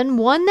 Again,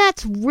 one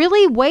that's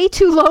really way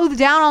too low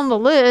down on the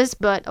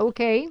list, but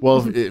okay.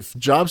 Well, if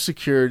job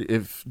security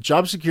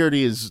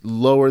is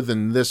lower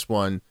than this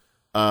one,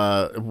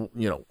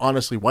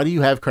 honestly, why do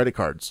you have credit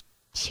cards?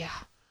 Yeah.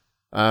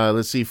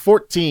 Let's see.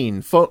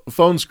 14,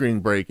 phone screen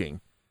breaking.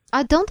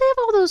 Don't they have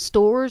all those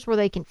stores where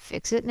they can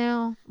fix it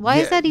now? Why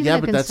is that even a concern? Yeah,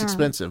 but that's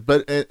expensive.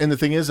 But and the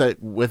thing is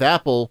that with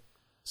Apple,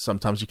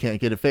 sometimes you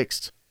can't get it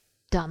fixed.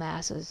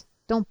 Dumbasses.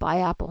 Don't buy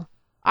Apple.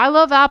 I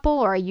love Apple,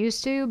 or I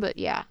used to, but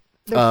yeah.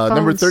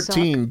 Number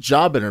 13,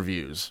 job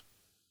interviews.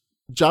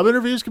 Job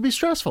interviews can be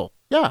stressful.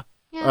 Yeah.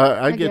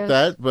 I get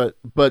that,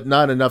 but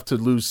not enough to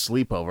lose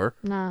sleep over.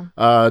 No.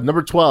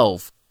 Number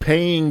 12,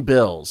 paying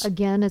bills.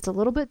 Again, it's a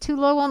little bit too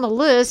low on the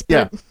list,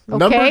 but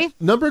okay.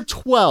 Number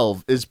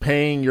 12 is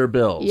paying your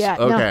bills. Yeah.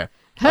 Okay.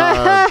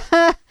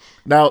 No.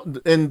 Now,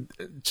 and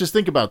just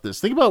think about this.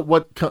 Think about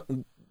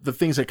the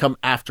things that come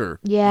after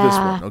this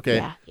one, okay?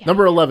 Yeah.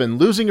 Number 11,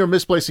 losing or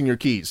misplacing your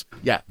keys.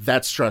 Yeah,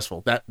 that's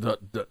stressful.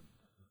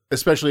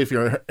 Especially if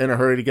you're in a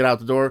hurry to get out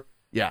the door.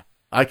 Yeah,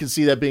 I can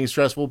see that being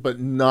stressful, but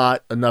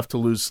not enough to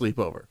lose sleep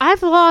over.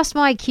 I've lost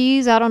my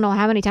keys, I don't know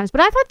how many times,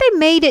 but I thought they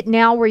made it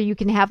now where you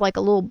can have like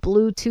a little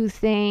Bluetooth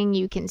thing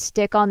you can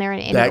stick on there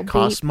and that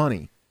costs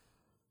money.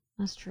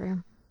 That's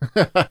true.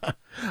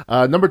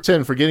 Number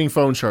 10, forgetting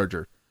phone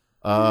charger.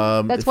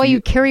 That's why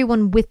you carry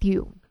one with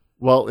you.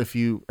 Well, if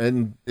you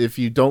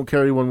don't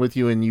carry one with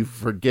you and you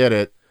forget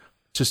it,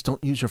 just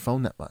don't use your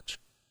phone that much.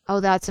 Oh,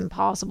 that's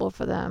impossible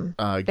for them.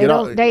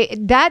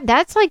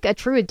 That's like a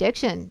true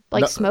addiction,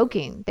 like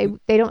smoking.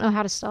 They don't know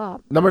how to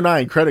stop. Number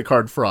 9, credit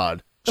card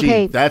fraud. Gee,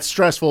 Okay. that's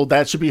stressful.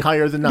 That should be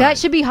higher than 9. That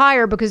should be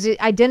higher because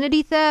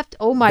identity theft.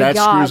 Oh my that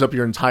god, screws up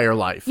your entire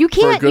life. You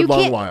can't. for a good you long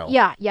can't. while.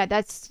 Yeah.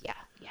 That's yeah.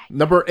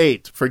 Number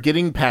 8,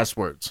 forgetting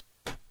passwords.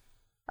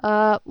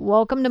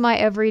 Welcome to my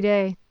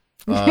everyday.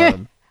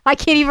 Um, I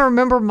can't even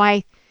remember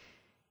my.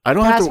 I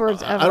don't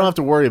Passwords have to. ever. I don't have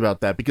to worry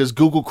about that because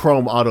Google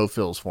Chrome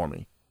autofills for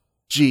me.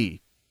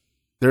 Gee,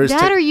 there is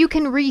That or you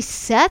can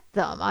reset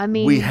them. I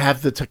mean, we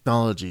have the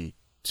technology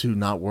to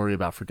not worry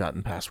about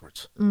forgotten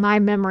passwords. my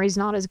memory's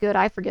not as good.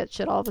 I forget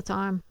shit all the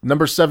time.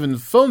 Number 7,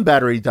 phone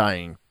battery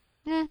dying.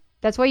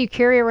 That's why you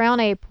carry around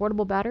a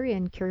portable battery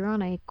and carry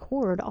around a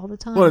cord all the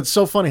time. Well, it's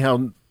so funny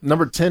how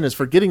number 10 is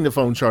forgetting the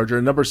phone charger,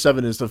 and number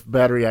 7 is the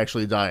battery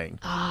actually dying.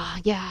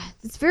 Yeah,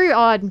 it's very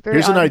odd. Very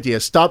Here's odd. an idea: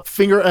 stop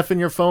finger effing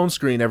your phone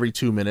screen every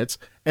 2 minutes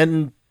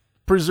and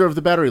preserve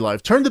the battery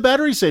life. Turn the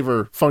battery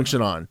saver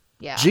function on.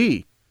 Yeah.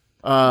 Gee.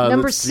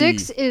 Number let's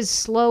 6 see. is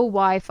slow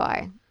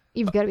Wi-Fi.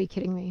 You've got to be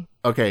kidding me.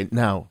 Okay,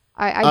 now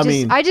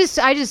I just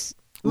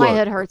my look,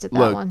 head hurts at that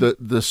look, one.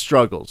 the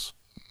struggles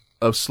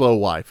of slow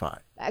Wi-Fi.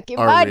 Back in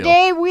are my real.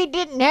 day, we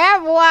didn't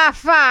have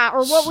Wi-Fi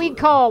or what we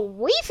call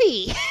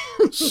Wi-Fi.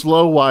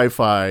 Slow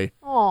Wi-Fi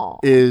Oh,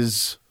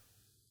 is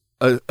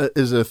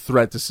a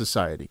threat to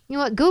society. you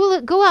know what?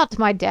 Go out to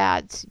my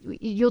dad's.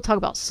 You'll talk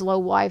about slow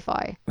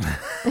Wi-Fi.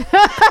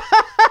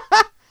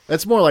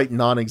 That's more like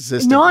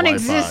non-existent.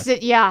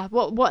 Non-existent. Yeah.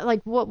 What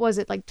was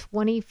it? Like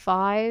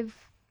 25,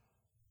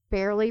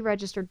 barely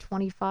registered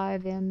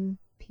 25 MP,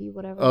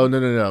 whatever. Oh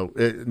no!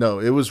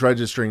 It was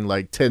registering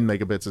like 10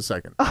 megabits a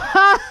second.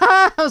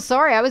 Oh,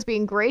 sorry, I was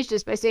being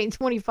gracious by saying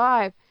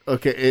 25.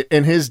 Okay,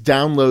 and his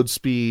download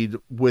speed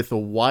with a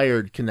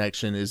wired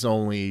connection is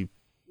only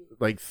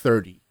like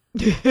 30.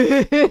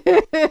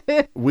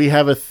 We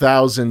have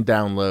 1,000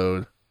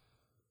 download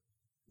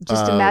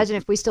Just imagine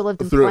if we still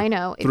lived in through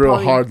Plano.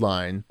 a hard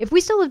line. If we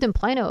still lived in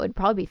Plano, it'd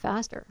probably be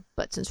faster.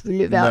 But since we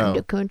live out in No.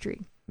 the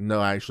country.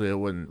 No, actually, it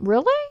wouldn't.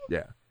 Really?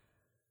 Yeah.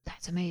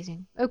 That's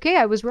amazing. Okay,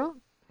 I was wrong.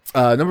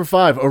 Number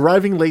 5,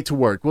 arriving late to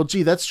work. Well,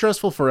 gee, that's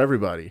stressful for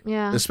everybody.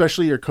 Yeah.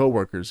 Especially your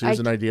coworkers. Here's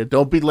an idea: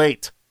 don't be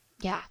late.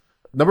 Yeah.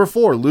 Number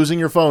 4, losing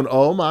your phone.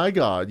 Oh my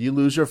God, you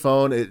lose your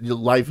phone, your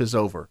life is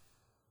over.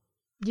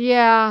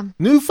 Yeah.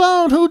 New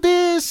phone, who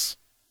dis?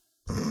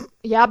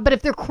 Yeah, but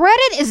if their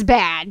credit is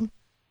bad,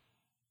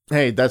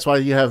 Hey, that's why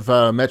you have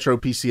Metro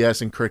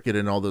PCS and Cricket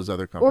and all those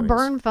other or companies.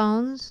 burn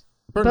phones,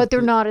 Burn- but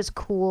they're not as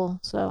cool.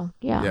 So,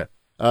 yeah.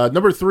 Yeah.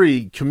 Number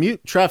 3,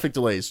 commute traffic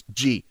delays.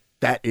 Gee,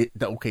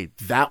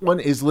 that one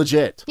is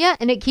legit. Yeah,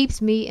 and it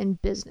keeps me in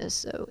business,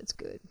 so it's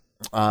good.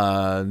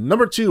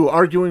 Number 2,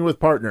 arguing with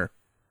partner.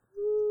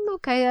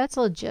 Okay, that's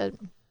legit.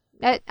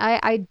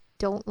 I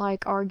don't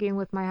like arguing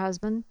with my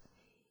husband.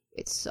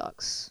 It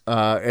sucks.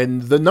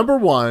 And the number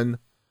 1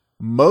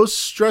 most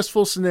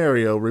stressful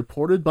scenario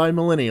reported by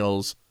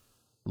millennials: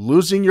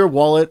 losing your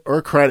wallet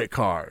or credit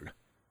card.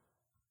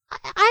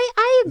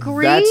 I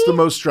agree. That's the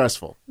most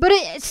stressful. But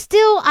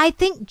still, I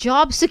think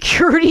job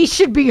security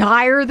should be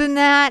higher than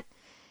that.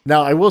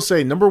 Now, I will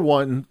say, number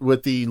 1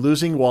 with the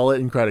losing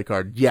wallet and credit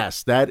card,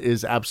 yes, that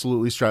is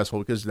absolutely stressful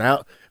because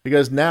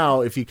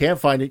now if you can't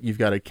find it, you've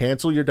got to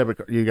cancel your debit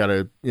card. You got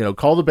to,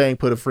 call the bank,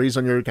 put a freeze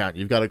on your account.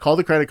 You've got to call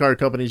the credit card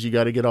companies. You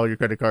got to get all your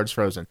credit cards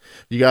frozen.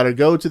 You got to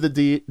go to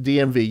the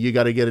DMV. You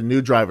got to get a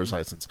new driver's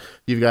license.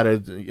 You've got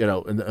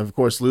to, and of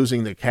course,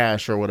 losing the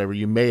cash or whatever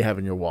you may have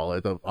in your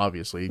wallet,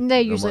 obviously.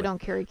 They usually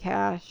don't carry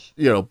cash.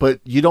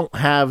 But you don't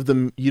have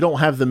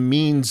the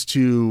means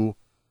to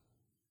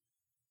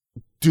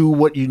do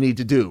what you need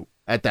to do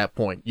at that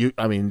point.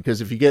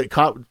 Because if you get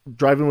caught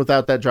driving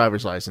without that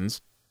driver's license,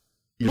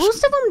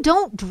 most of them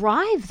don't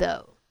drive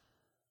though.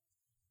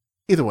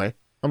 Either way,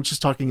 I'm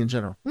just talking in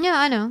general. Yeah,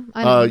 I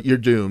know. You're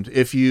doomed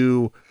if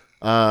you,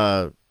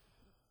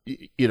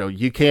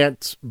 you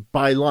can't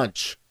buy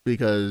lunch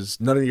because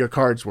none of your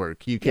cards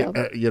work. You can't,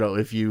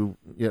 if you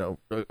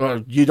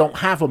don't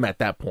have them at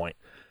that point.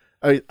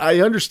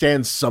 I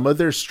understand some of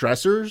their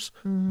stressors,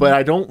 but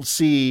I don't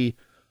see.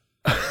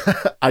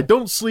 I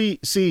don't see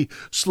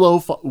slow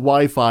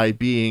Wi-Fi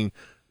being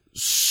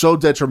so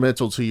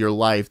detrimental to your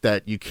life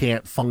that you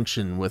can't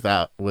function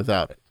without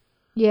it.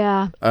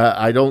 Yeah.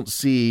 I don't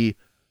see.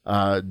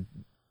 Let's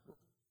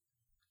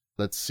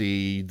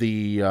see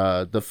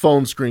the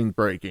phone screen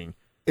breaking.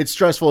 It's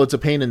stressful. It's a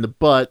pain in the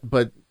butt,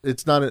 but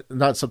it's not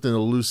something to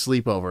lose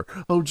sleep over.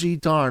 Oh, gee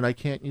darn! I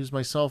can't use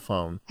my cell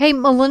phone. Hey,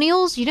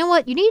 millennials, you know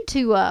what? You need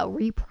to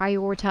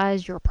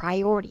reprioritize your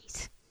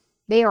priorities.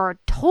 They are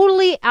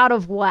totally out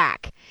of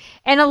whack.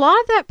 And a lot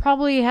of that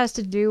probably has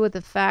to do with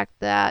the fact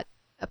that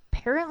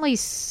apparently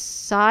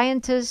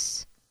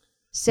scientists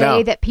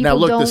say that people don't...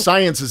 Now, look, the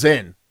science is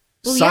in.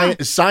 Well,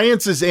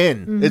 Science is in.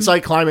 Mm-hmm. It's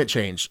like climate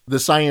change. The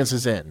science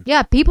is in.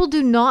 Yeah, people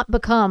do not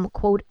become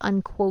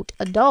quote-unquote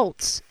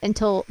adults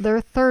until their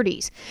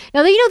 30s.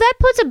 Now, that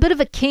puts a bit of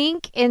a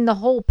kink in the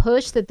whole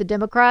push that the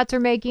Democrats are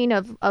making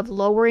of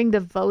lowering the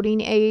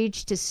voting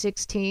age to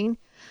 16.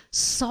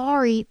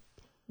 Sorry,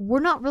 we're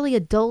not really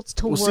adults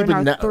till we're in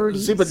our 30s.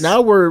 See, but now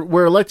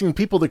we're electing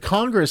people to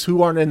Congress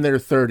who aren't in their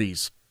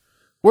 30s.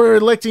 We're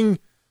electing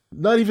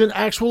not even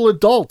actual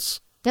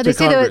adults. Now to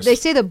Congress. they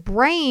say the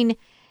brain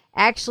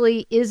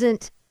actually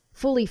isn't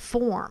fully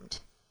formed.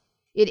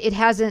 It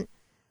hasn't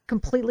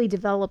completely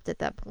developed at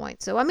that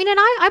point. So I mean, and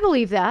I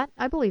believe that.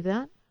 I believe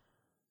that.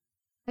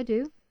 I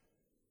do.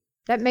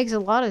 That makes a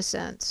lot of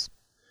sense.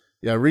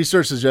 Yeah,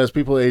 research suggests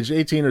people aged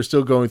 18 are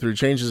still going through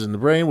changes in the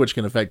brain, which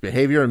can affect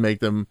behavior and make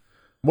them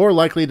more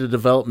likely to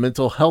develop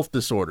mental health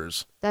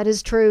disorders. That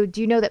is true. Do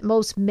you know that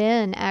most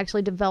men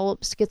actually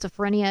develop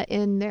schizophrenia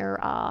in their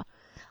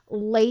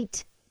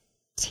late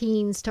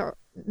teens to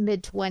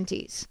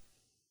mid-20s?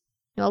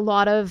 You know, a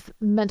lot of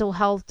mental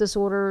health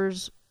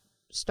disorders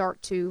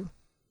start to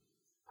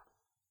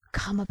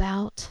come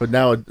about. But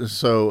now,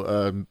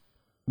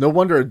 no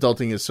wonder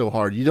adulting is so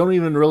hard. You don't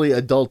even really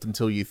adult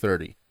until you're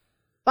 30.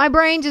 My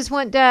brain just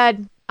went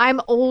dead. I'm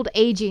old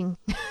aging.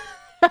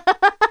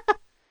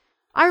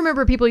 I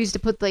remember people used to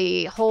put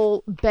the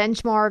whole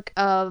benchmark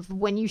of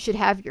when you should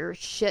have your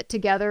shit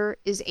together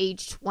is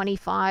age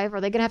 25. Are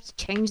they going to have to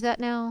change that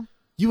now?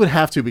 You would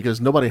have to, because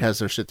nobody has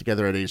their shit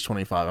together at age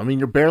 25. I mean,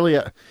 you're barely,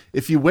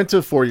 if you went to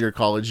a 4-year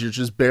college, you're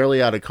just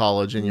barely out of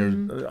college, and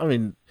you're, I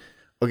mean,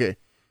 okay.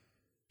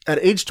 At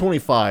age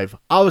 25,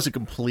 I was a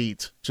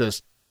complete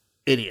just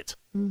idiot.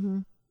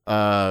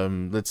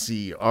 Let's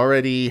see,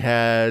 already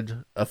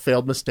had a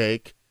failed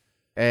mistake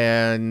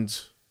and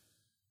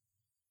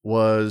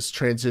was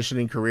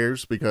transitioning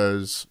careers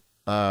because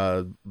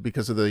of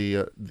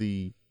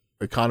the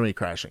economy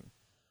crashing.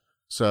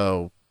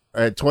 So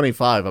at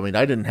 25, I mean,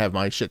 I didn't have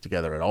my shit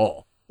together at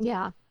all.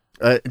 Yeah.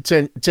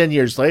 10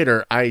 years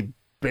later, I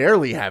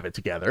barely have it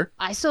together.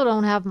 I still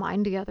don't have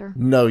mine together.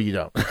 No, you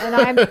don't. And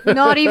I'm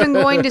not even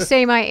going to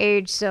say my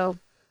age, so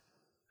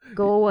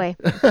go away.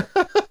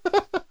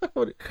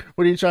 What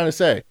are you trying to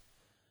say?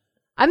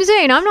 I'm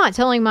saying I'm not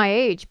telling my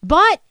age,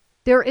 but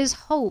there is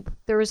hope.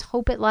 There is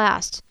hope at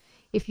last.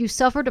 If you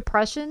suffer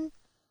depression,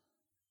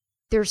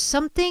 there's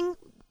something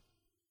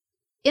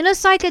in a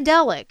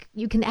psychedelic.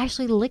 You can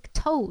actually lick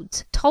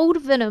toads.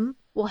 Toad venom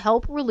will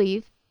help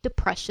relieve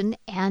depression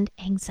and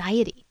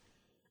anxiety.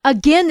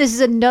 Again, this is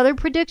another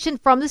prediction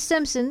from The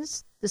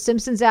Simpsons. The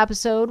Simpsons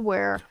episode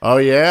where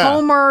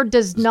Homer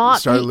does not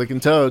start licking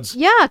toads.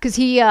 Yeah, because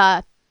he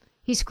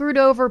screwed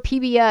over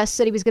PBS,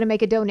 said he was going to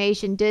make a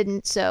donation,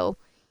 didn't, so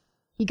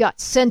he got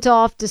sent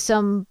off to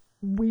some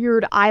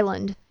weird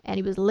island, and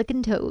he was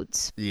licking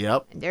toads.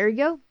 Yep. And there you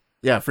go.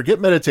 Yeah, forget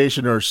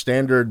meditation or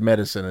standard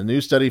medicine. A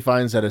new study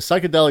finds that a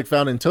psychedelic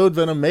found in toad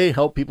venom may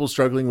help people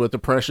struggling with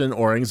depression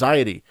or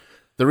anxiety.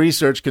 The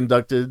research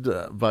conducted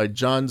by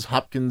Johns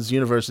Hopkins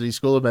University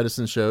School of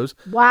Medicine shows.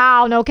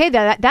 Wow. No, okay,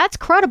 that's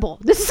credible.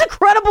 This is a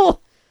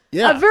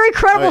very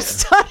credible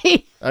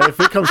study. If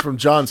it comes from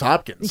Johns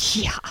Hopkins.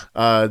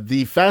 Yeah.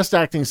 The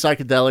fast-acting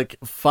psychedelic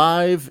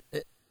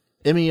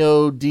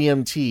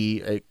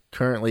 5-MeO-DMT, it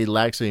currently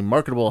lacks a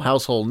marketable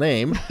household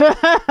name.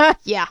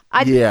 Yeah.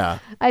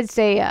 I'd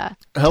say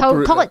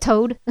call it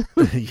Toad.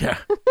 Yeah.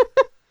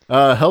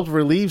 Helped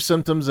relieve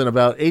symptoms in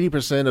about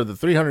 80% of the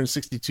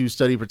 362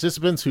 study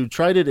participants who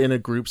tried it in a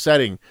group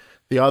setting.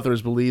 The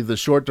authors believe the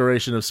short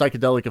duration of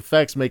psychedelic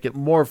effects make it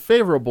more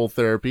favorable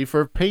therapy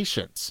for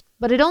patients.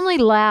 But it only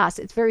lasts,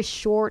 it's very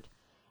short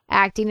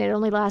acting. It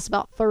only lasts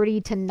about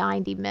 30 to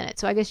 90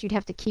 minutes. So I guess you'd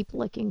have to keep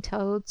licking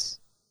toads.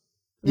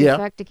 The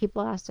effect to keep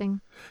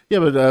lasting. Yeah,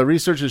 but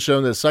research has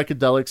shown that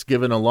psychedelics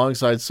given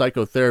alongside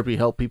psychotherapy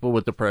help people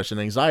with depression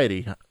and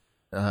anxiety.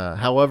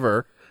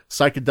 However,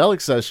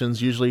 psychedelic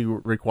sessions usually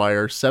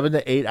require 7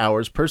 to 8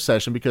 hours per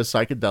session because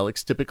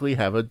psychedelics typically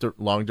have a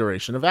long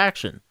duration of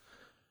action.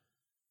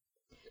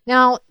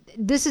 Now,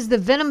 this is the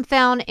venom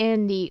found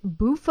in the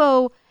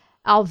Bufo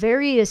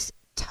alvarius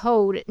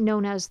toad,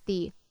 known as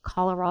the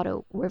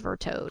Colorado River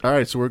toad. All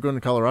right, so we're going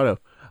to Colorado.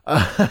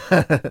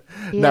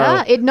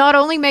 Yeah, it not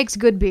only makes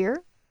good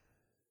beer,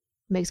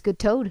 makes good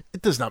toad.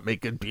 It does not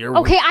make good beer.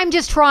 Okay, I'm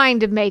just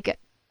trying to make it.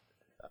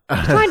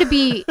 I'm trying to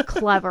be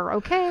clever,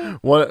 okay?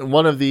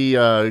 One of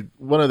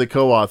the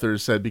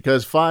co-authors said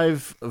because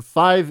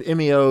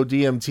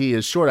 5-MeO-DMT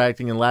is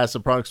short-acting and lasts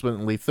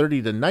approximately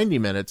 30 to 90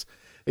 minutes,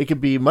 it can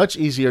be much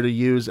easier to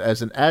use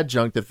as an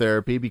adjunct to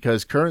therapy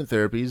because current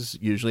therapies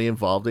usually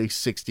involve a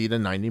 60 to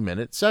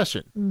 90-minute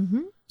session.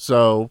 Mm-hmm.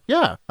 So,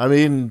 yeah, I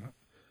mean,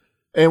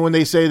 and when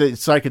they say that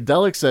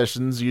psychedelic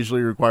sessions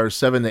usually require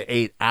 7 to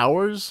 8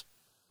 hours,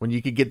 when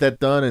you could get that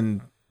done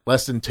in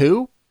less than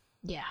 2,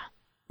 yeah,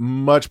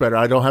 much better.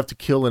 I don't have to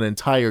kill an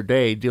entire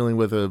day dealing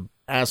with a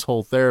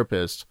asshole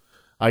therapist.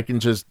 I can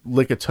just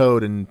lick a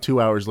toad, and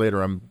 2 hours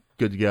later, I'm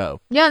good to go.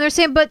 Yeah, they're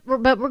saying, but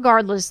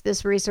regardless,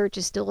 this research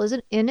is still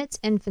in its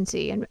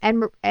infancy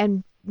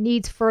and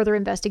needs further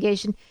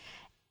investigation.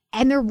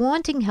 And they're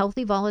wanting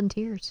healthy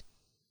volunteers.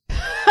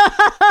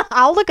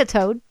 I'll lick a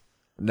toad.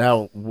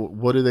 Now,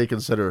 what do they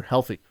consider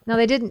healthy? No,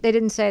 they didn't. They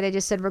didn't say. They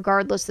just said,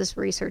 regardless, this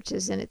research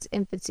is in its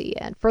infancy,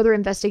 and further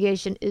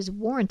investigation is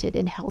warranted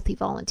in healthy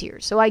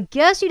volunteers. So I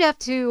guess you'd have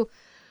to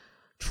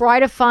try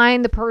to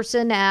find the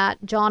person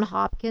at Johns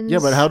Hopkins. Yeah,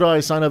 but how do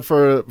I sign up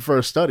for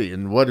a study,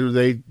 and what do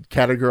they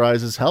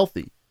categorize as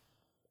healthy?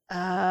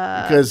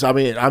 Because I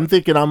mean, I'm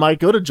thinking I might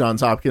go to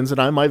Johns Hopkins and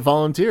I might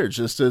volunteer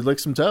just to lick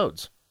some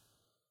toads.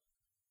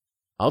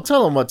 I'll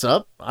tell them what's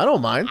up. I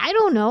don't mind. I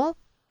don't know.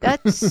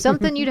 That's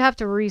something you'd have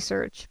to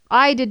research.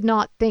 I did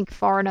not think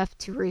far enough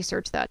to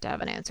research that to have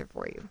an answer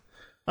for you.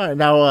 All right,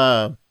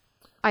 now,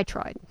 I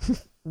tried.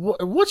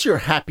 what's your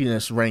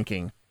happiness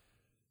ranking?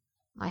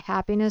 My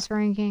happiness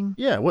ranking?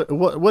 Yeah,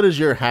 what is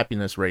your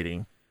happiness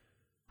rating?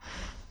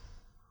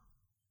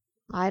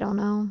 I don't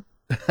know.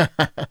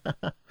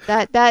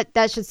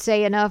 That should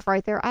say enough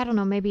right there. I don't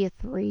know, maybe a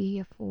 3,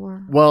 a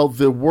 4. Well,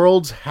 the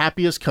world's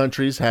happiest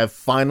countries have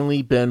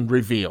finally been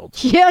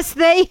revealed. Yes,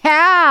 they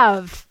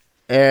have.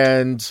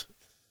 And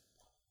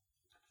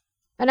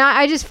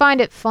I just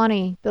find it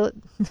funny.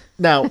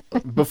 Now,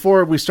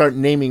 before we start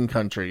naming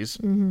countries,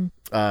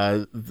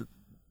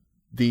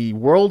 the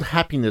World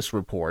Happiness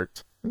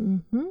Report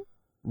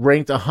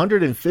ranked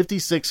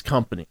 156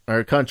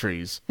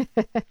 countries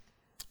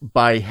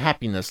by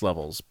happiness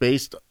levels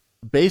based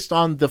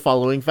on the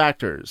following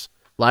factors: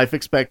 life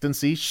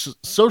expectancy,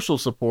 social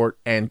support,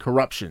 and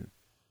corruption.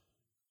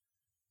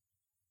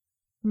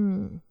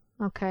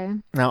 Okay.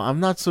 Now, I'm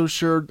not so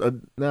sure.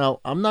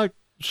 I'm not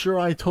sure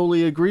I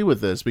totally agree with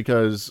this,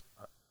 because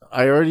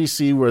I already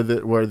see where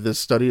this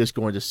study is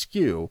going to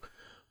skew.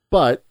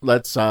 But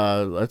let's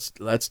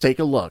take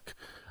a look.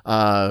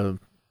 It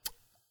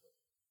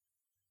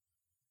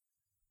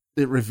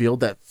revealed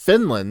that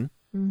Finland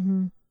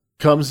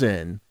comes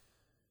in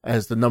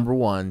as the number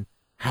 1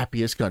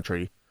 happiest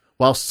country,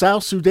 while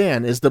South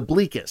Sudan is the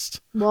bleakest.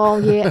 Well,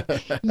 yeah.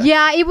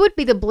 Yeah, it would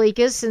be the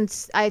bleakest,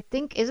 since I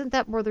think, isn't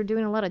that where they're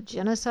doing a lot of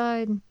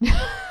genocide?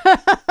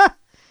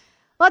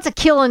 Lots of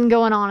killing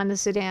going on in the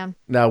Sudan.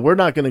 Now, we're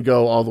not going to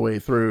go all the way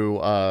through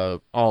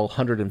all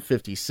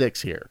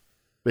 156 here,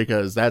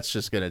 because that's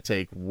just going to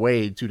take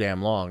way too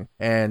damn long.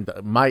 And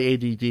my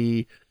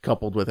ADD,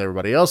 coupled with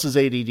everybody else's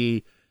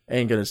ADD,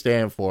 ain't going to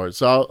stand for it.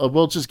 So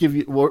we'll just give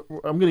you,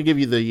 I'm going to give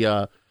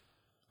you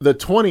the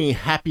 20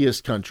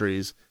 happiest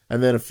countries,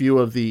 and then a few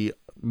of the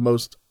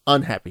most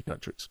unhappy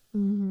countries.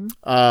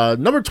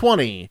 Number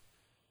 20,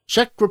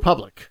 Czech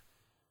Republic.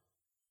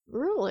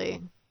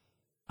 Really?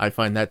 I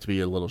find that to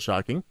be a little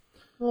shocking.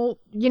 Well,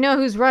 you know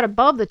who's right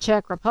above the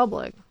Czech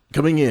Republic?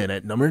 Coming in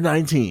at number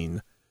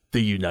 19,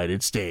 the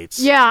United States.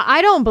 Yeah,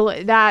 I don't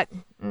believe that.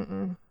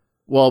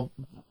 Well,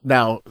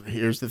 now,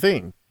 here's the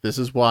thing. This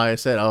is why I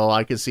said,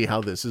 I can see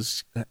how this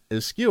is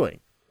skewing.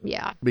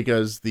 Yeah.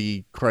 Because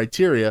the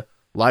criteria,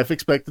 life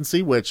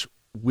expectancy, which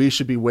we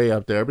should be way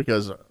up there,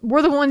 because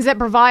we're the ones that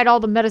provide all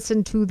the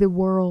medicine to the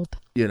world.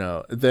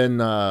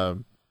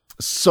 Then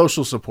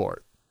social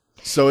support.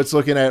 So it's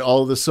looking at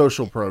all the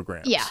social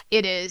programs. Yeah,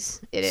 it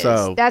is. It is.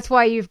 So, that's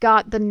why you've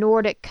got the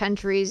Nordic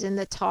countries in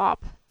the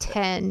top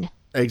 10.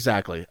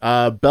 Exactly.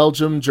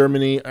 Belgium,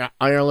 Germany,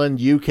 Ireland,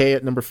 UK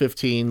at number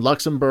 15,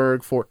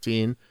 Luxembourg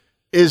 14,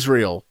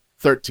 Israel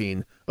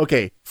 13.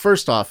 Okay,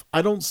 first off,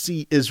 I don't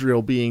see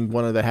Israel being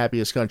one of the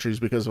happiest countries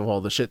because of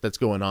all the shit that's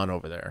going on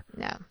over there.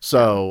 No.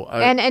 So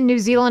and New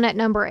Zealand at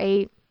number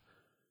 8.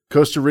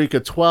 Costa Rica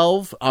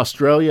 12,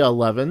 Australia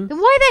 11. Then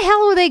why the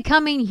hell are they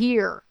coming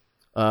here?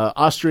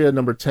 Austria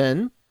number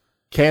 10,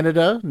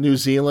 Canada, New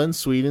Zealand,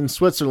 Sweden,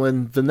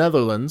 Switzerland, the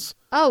Netherlands.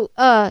 Oh,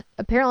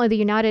 apparently the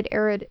United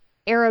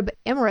Arab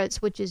Emirates,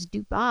 which is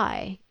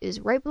Dubai, is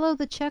right below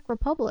the Czech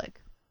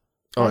Republic.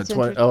 At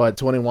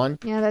 21?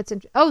 Yeah, that's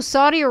interesting. Oh,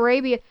 Saudi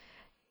Arabia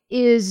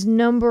is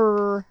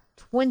number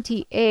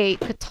 28,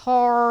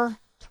 Qatar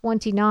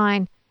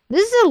 29.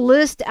 This is a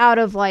list out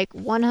of like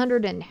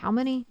 100 and how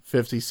many?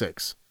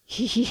 56.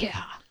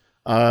 Yeah.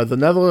 The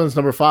Netherlands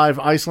number 5,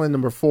 Iceland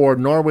number 4,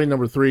 Norway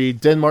number 3,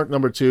 Denmark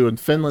number 2, and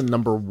Finland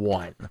number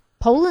 1.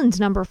 Poland's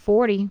number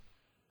 40.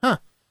 Huh.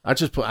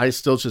 I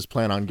still just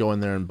plan on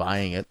going there and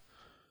buying it.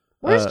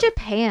 Where's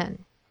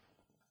Japan?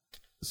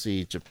 Let's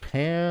see,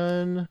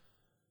 Japan.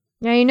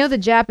 Now, you know the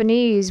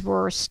Japanese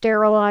were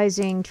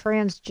sterilizing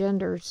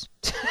transgenders.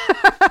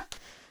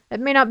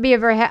 It may not be a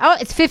very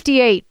it's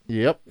 58.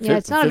 Yep. Yeah,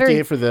 it's not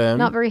 58 for them.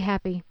 Not very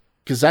happy.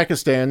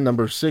 Kazakhstan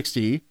number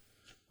 60.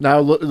 Now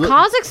look,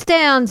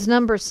 Kazakhstan's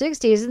number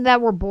 60. Isn't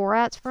that where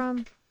Borat's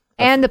from?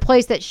 And the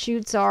place that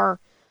shoots our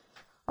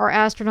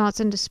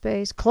astronauts into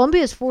space.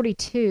 Colombia's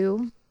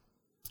 42.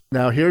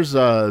 Now here's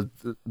the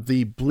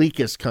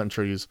bleakest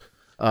countries.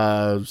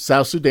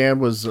 South Sudan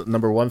was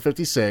number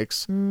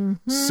 156.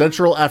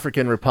 Central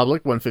African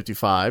Republic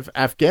 155.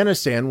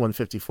 Afghanistan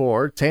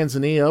 154.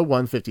 Tanzania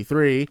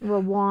 153.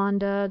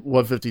 Rwanda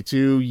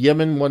 152.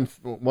 Yemen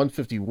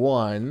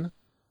 151.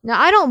 Now,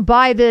 I don't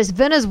buy this.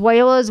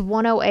 Venezuela's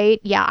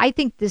 108. Yeah, I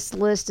think this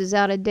list is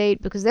out of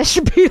date because that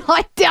should be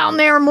like down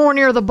there more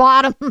near the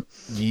bottom.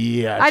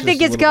 Yeah. I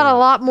think it's got a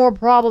lot more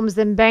problems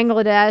than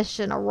Bangladesh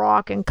and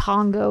Iraq and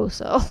Congo,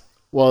 so.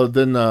 Well,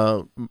 then,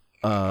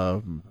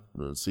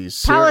 let's see.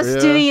 Syria,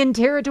 Palestinian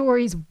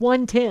territories,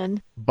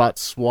 110.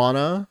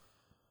 Botswana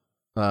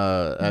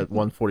at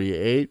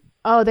 148.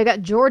 Oh, they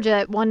got Georgia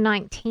at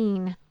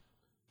 119.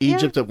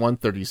 Egypt at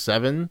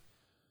 137.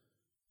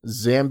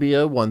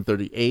 Zambia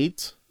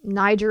 138.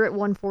 Niger at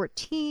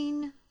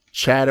 114.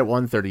 Chad at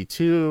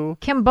 132.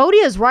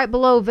 Cambodia's right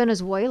below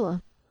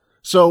Venezuela.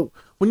 So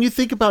when you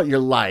think about your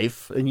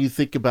life and you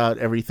think about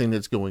everything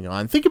that's going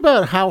on, think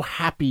about how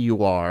happy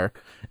you are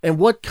and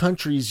what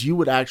countries you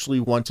would actually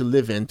want to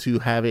live in to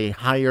have a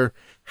higher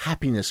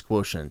happiness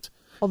quotient.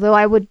 Although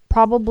I would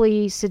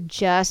probably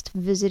suggest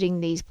visiting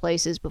these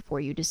places before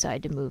you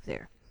decide to move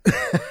there.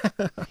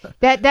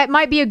 That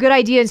might be a good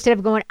idea instead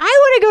of going, I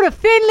want to go to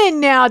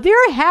Finland now.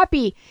 They're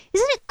happy.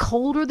 Isn't it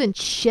colder than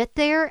shit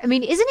there? I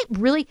mean, isn't it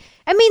really?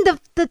 I mean,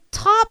 the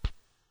top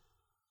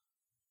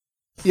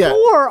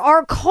four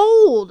are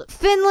cold.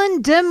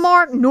 Finland,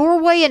 Denmark,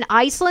 Norway, and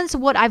Iceland. So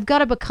what, I've got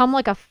to become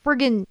like a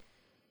friggin'...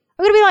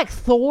 I'm going to be like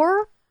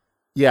Thor?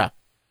 Yeah.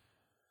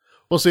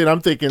 Well, see, and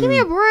I'm thinking... Give me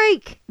a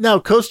break. Now,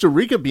 Costa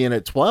Rica being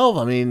at 12,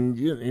 I mean...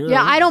 You know,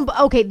 yeah, I don't...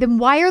 Okay, then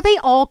why are they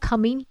all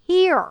coming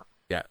here?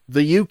 Yeah,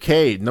 the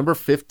UK, number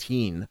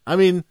 15. I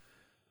mean...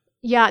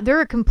 Yeah, they're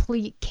a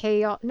complete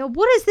chaos. No,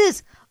 what is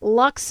this?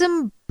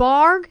 Luxembourg?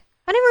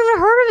 I never even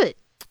heard of it.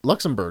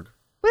 Luxembourg.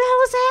 Where the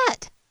hell is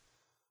that?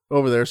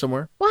 Over there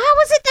somewhere. Well,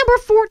 how is it number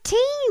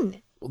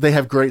 14? They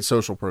have great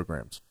social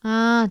programs.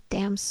 Ah,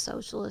 damn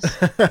socialists.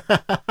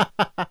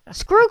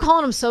 Screw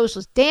calling them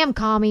socialists. Damn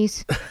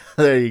commies.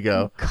 There you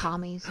go.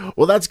 Commies.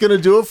 Well, that's going to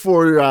do it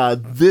for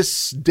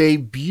this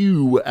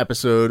debut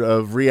episode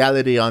of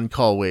Reality on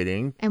Call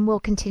Waiting. And we'll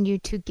continue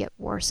to get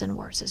worse and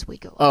worse as we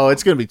go. Oh,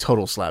 it's going to be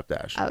total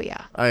slapdash. Oh,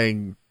 yeah.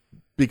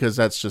 Because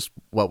that's just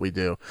what we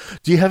do.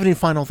 Do you have any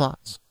final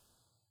thoughts?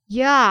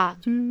 Yeah.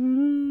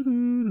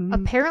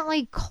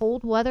 Apparently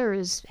cold weather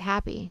is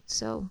happy,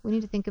 so we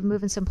need to think of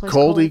moving someplace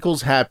cold. Cold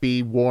equals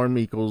happy, warm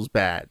equals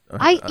bad.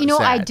 Sad.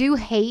 I do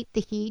hate the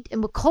heat,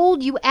 and with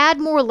cold you add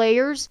more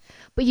layers,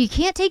 but you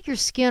can't take your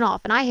skin off,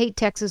 and I hate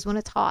Texas when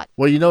it's hot.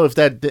 Well, if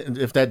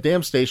that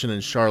damn station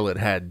in Charlotte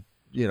had,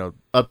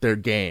 up their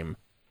game.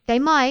 They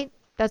might.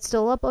 That's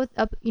still up, It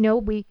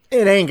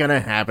ain't gonna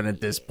happen at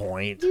this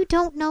point. You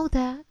don't know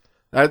that.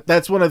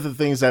 That's one of the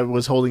things that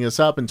was holding us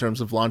up in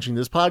terms of launching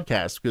this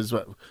podcast, because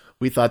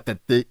we thought that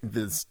the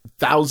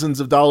thousands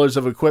of dollars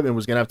of equipment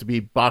was going to have to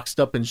be boxed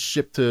up and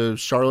shipped to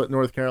Charlotte,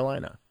 North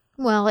Carolina.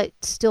 Well, it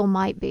still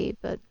might be,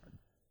 but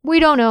we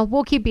don't know.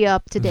 We'll keep you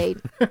up to date.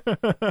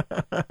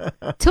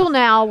 Till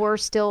now, we're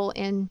still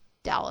in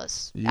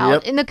Dallas,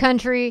 out in the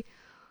country,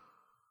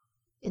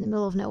 in the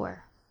middle of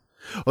nowhere.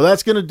 Well,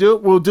 that's going to do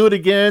it. We'll do it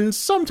again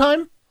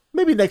sometime,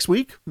 maybe next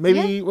week,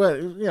 maybe,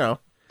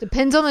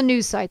 Depends on the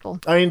news cycle.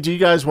 I mean, do you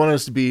guys want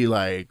us to be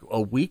like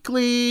a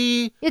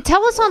weekly? Yeah,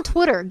 tell us on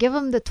Twitter. Give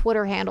them the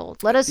Twitter handle.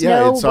 Let us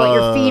know what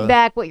your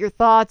feedback, what your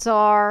thoughts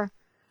are.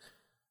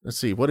 Let's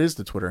see. What is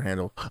the Twitter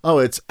handle? Oh,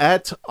 it's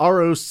at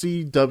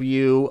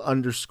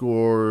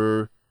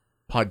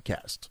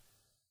ROCW_podcast.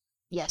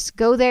 Yes,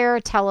 go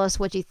there. Tell us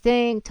what you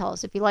think. Tell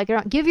us if you like it or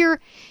not. Give your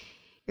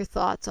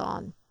thoughts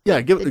on.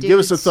 Yeah, give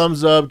us a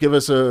thumbs up. Give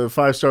us a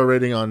 5-star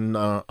rating on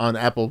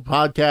Apple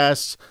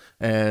Podcasts.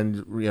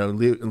 And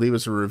leave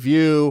us a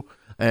review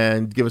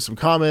and give us some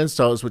comments.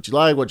 Tell us what you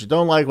like, what you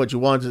don't like, what you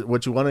want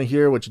to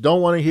hear, what you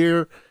don't want to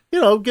hear.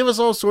 Give us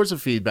all sorts of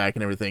feedback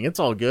and everything. It's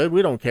all good.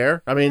 We don't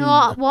care. I mean,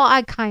 well,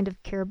 I kind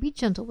of care. Be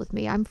gentle with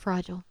me. I'm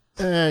fragile.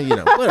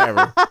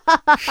 Whatever.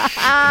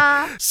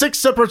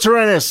 Six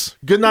Separatennis.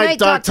 Good night,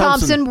 Doc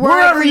Thompson.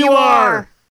 Wherever you are.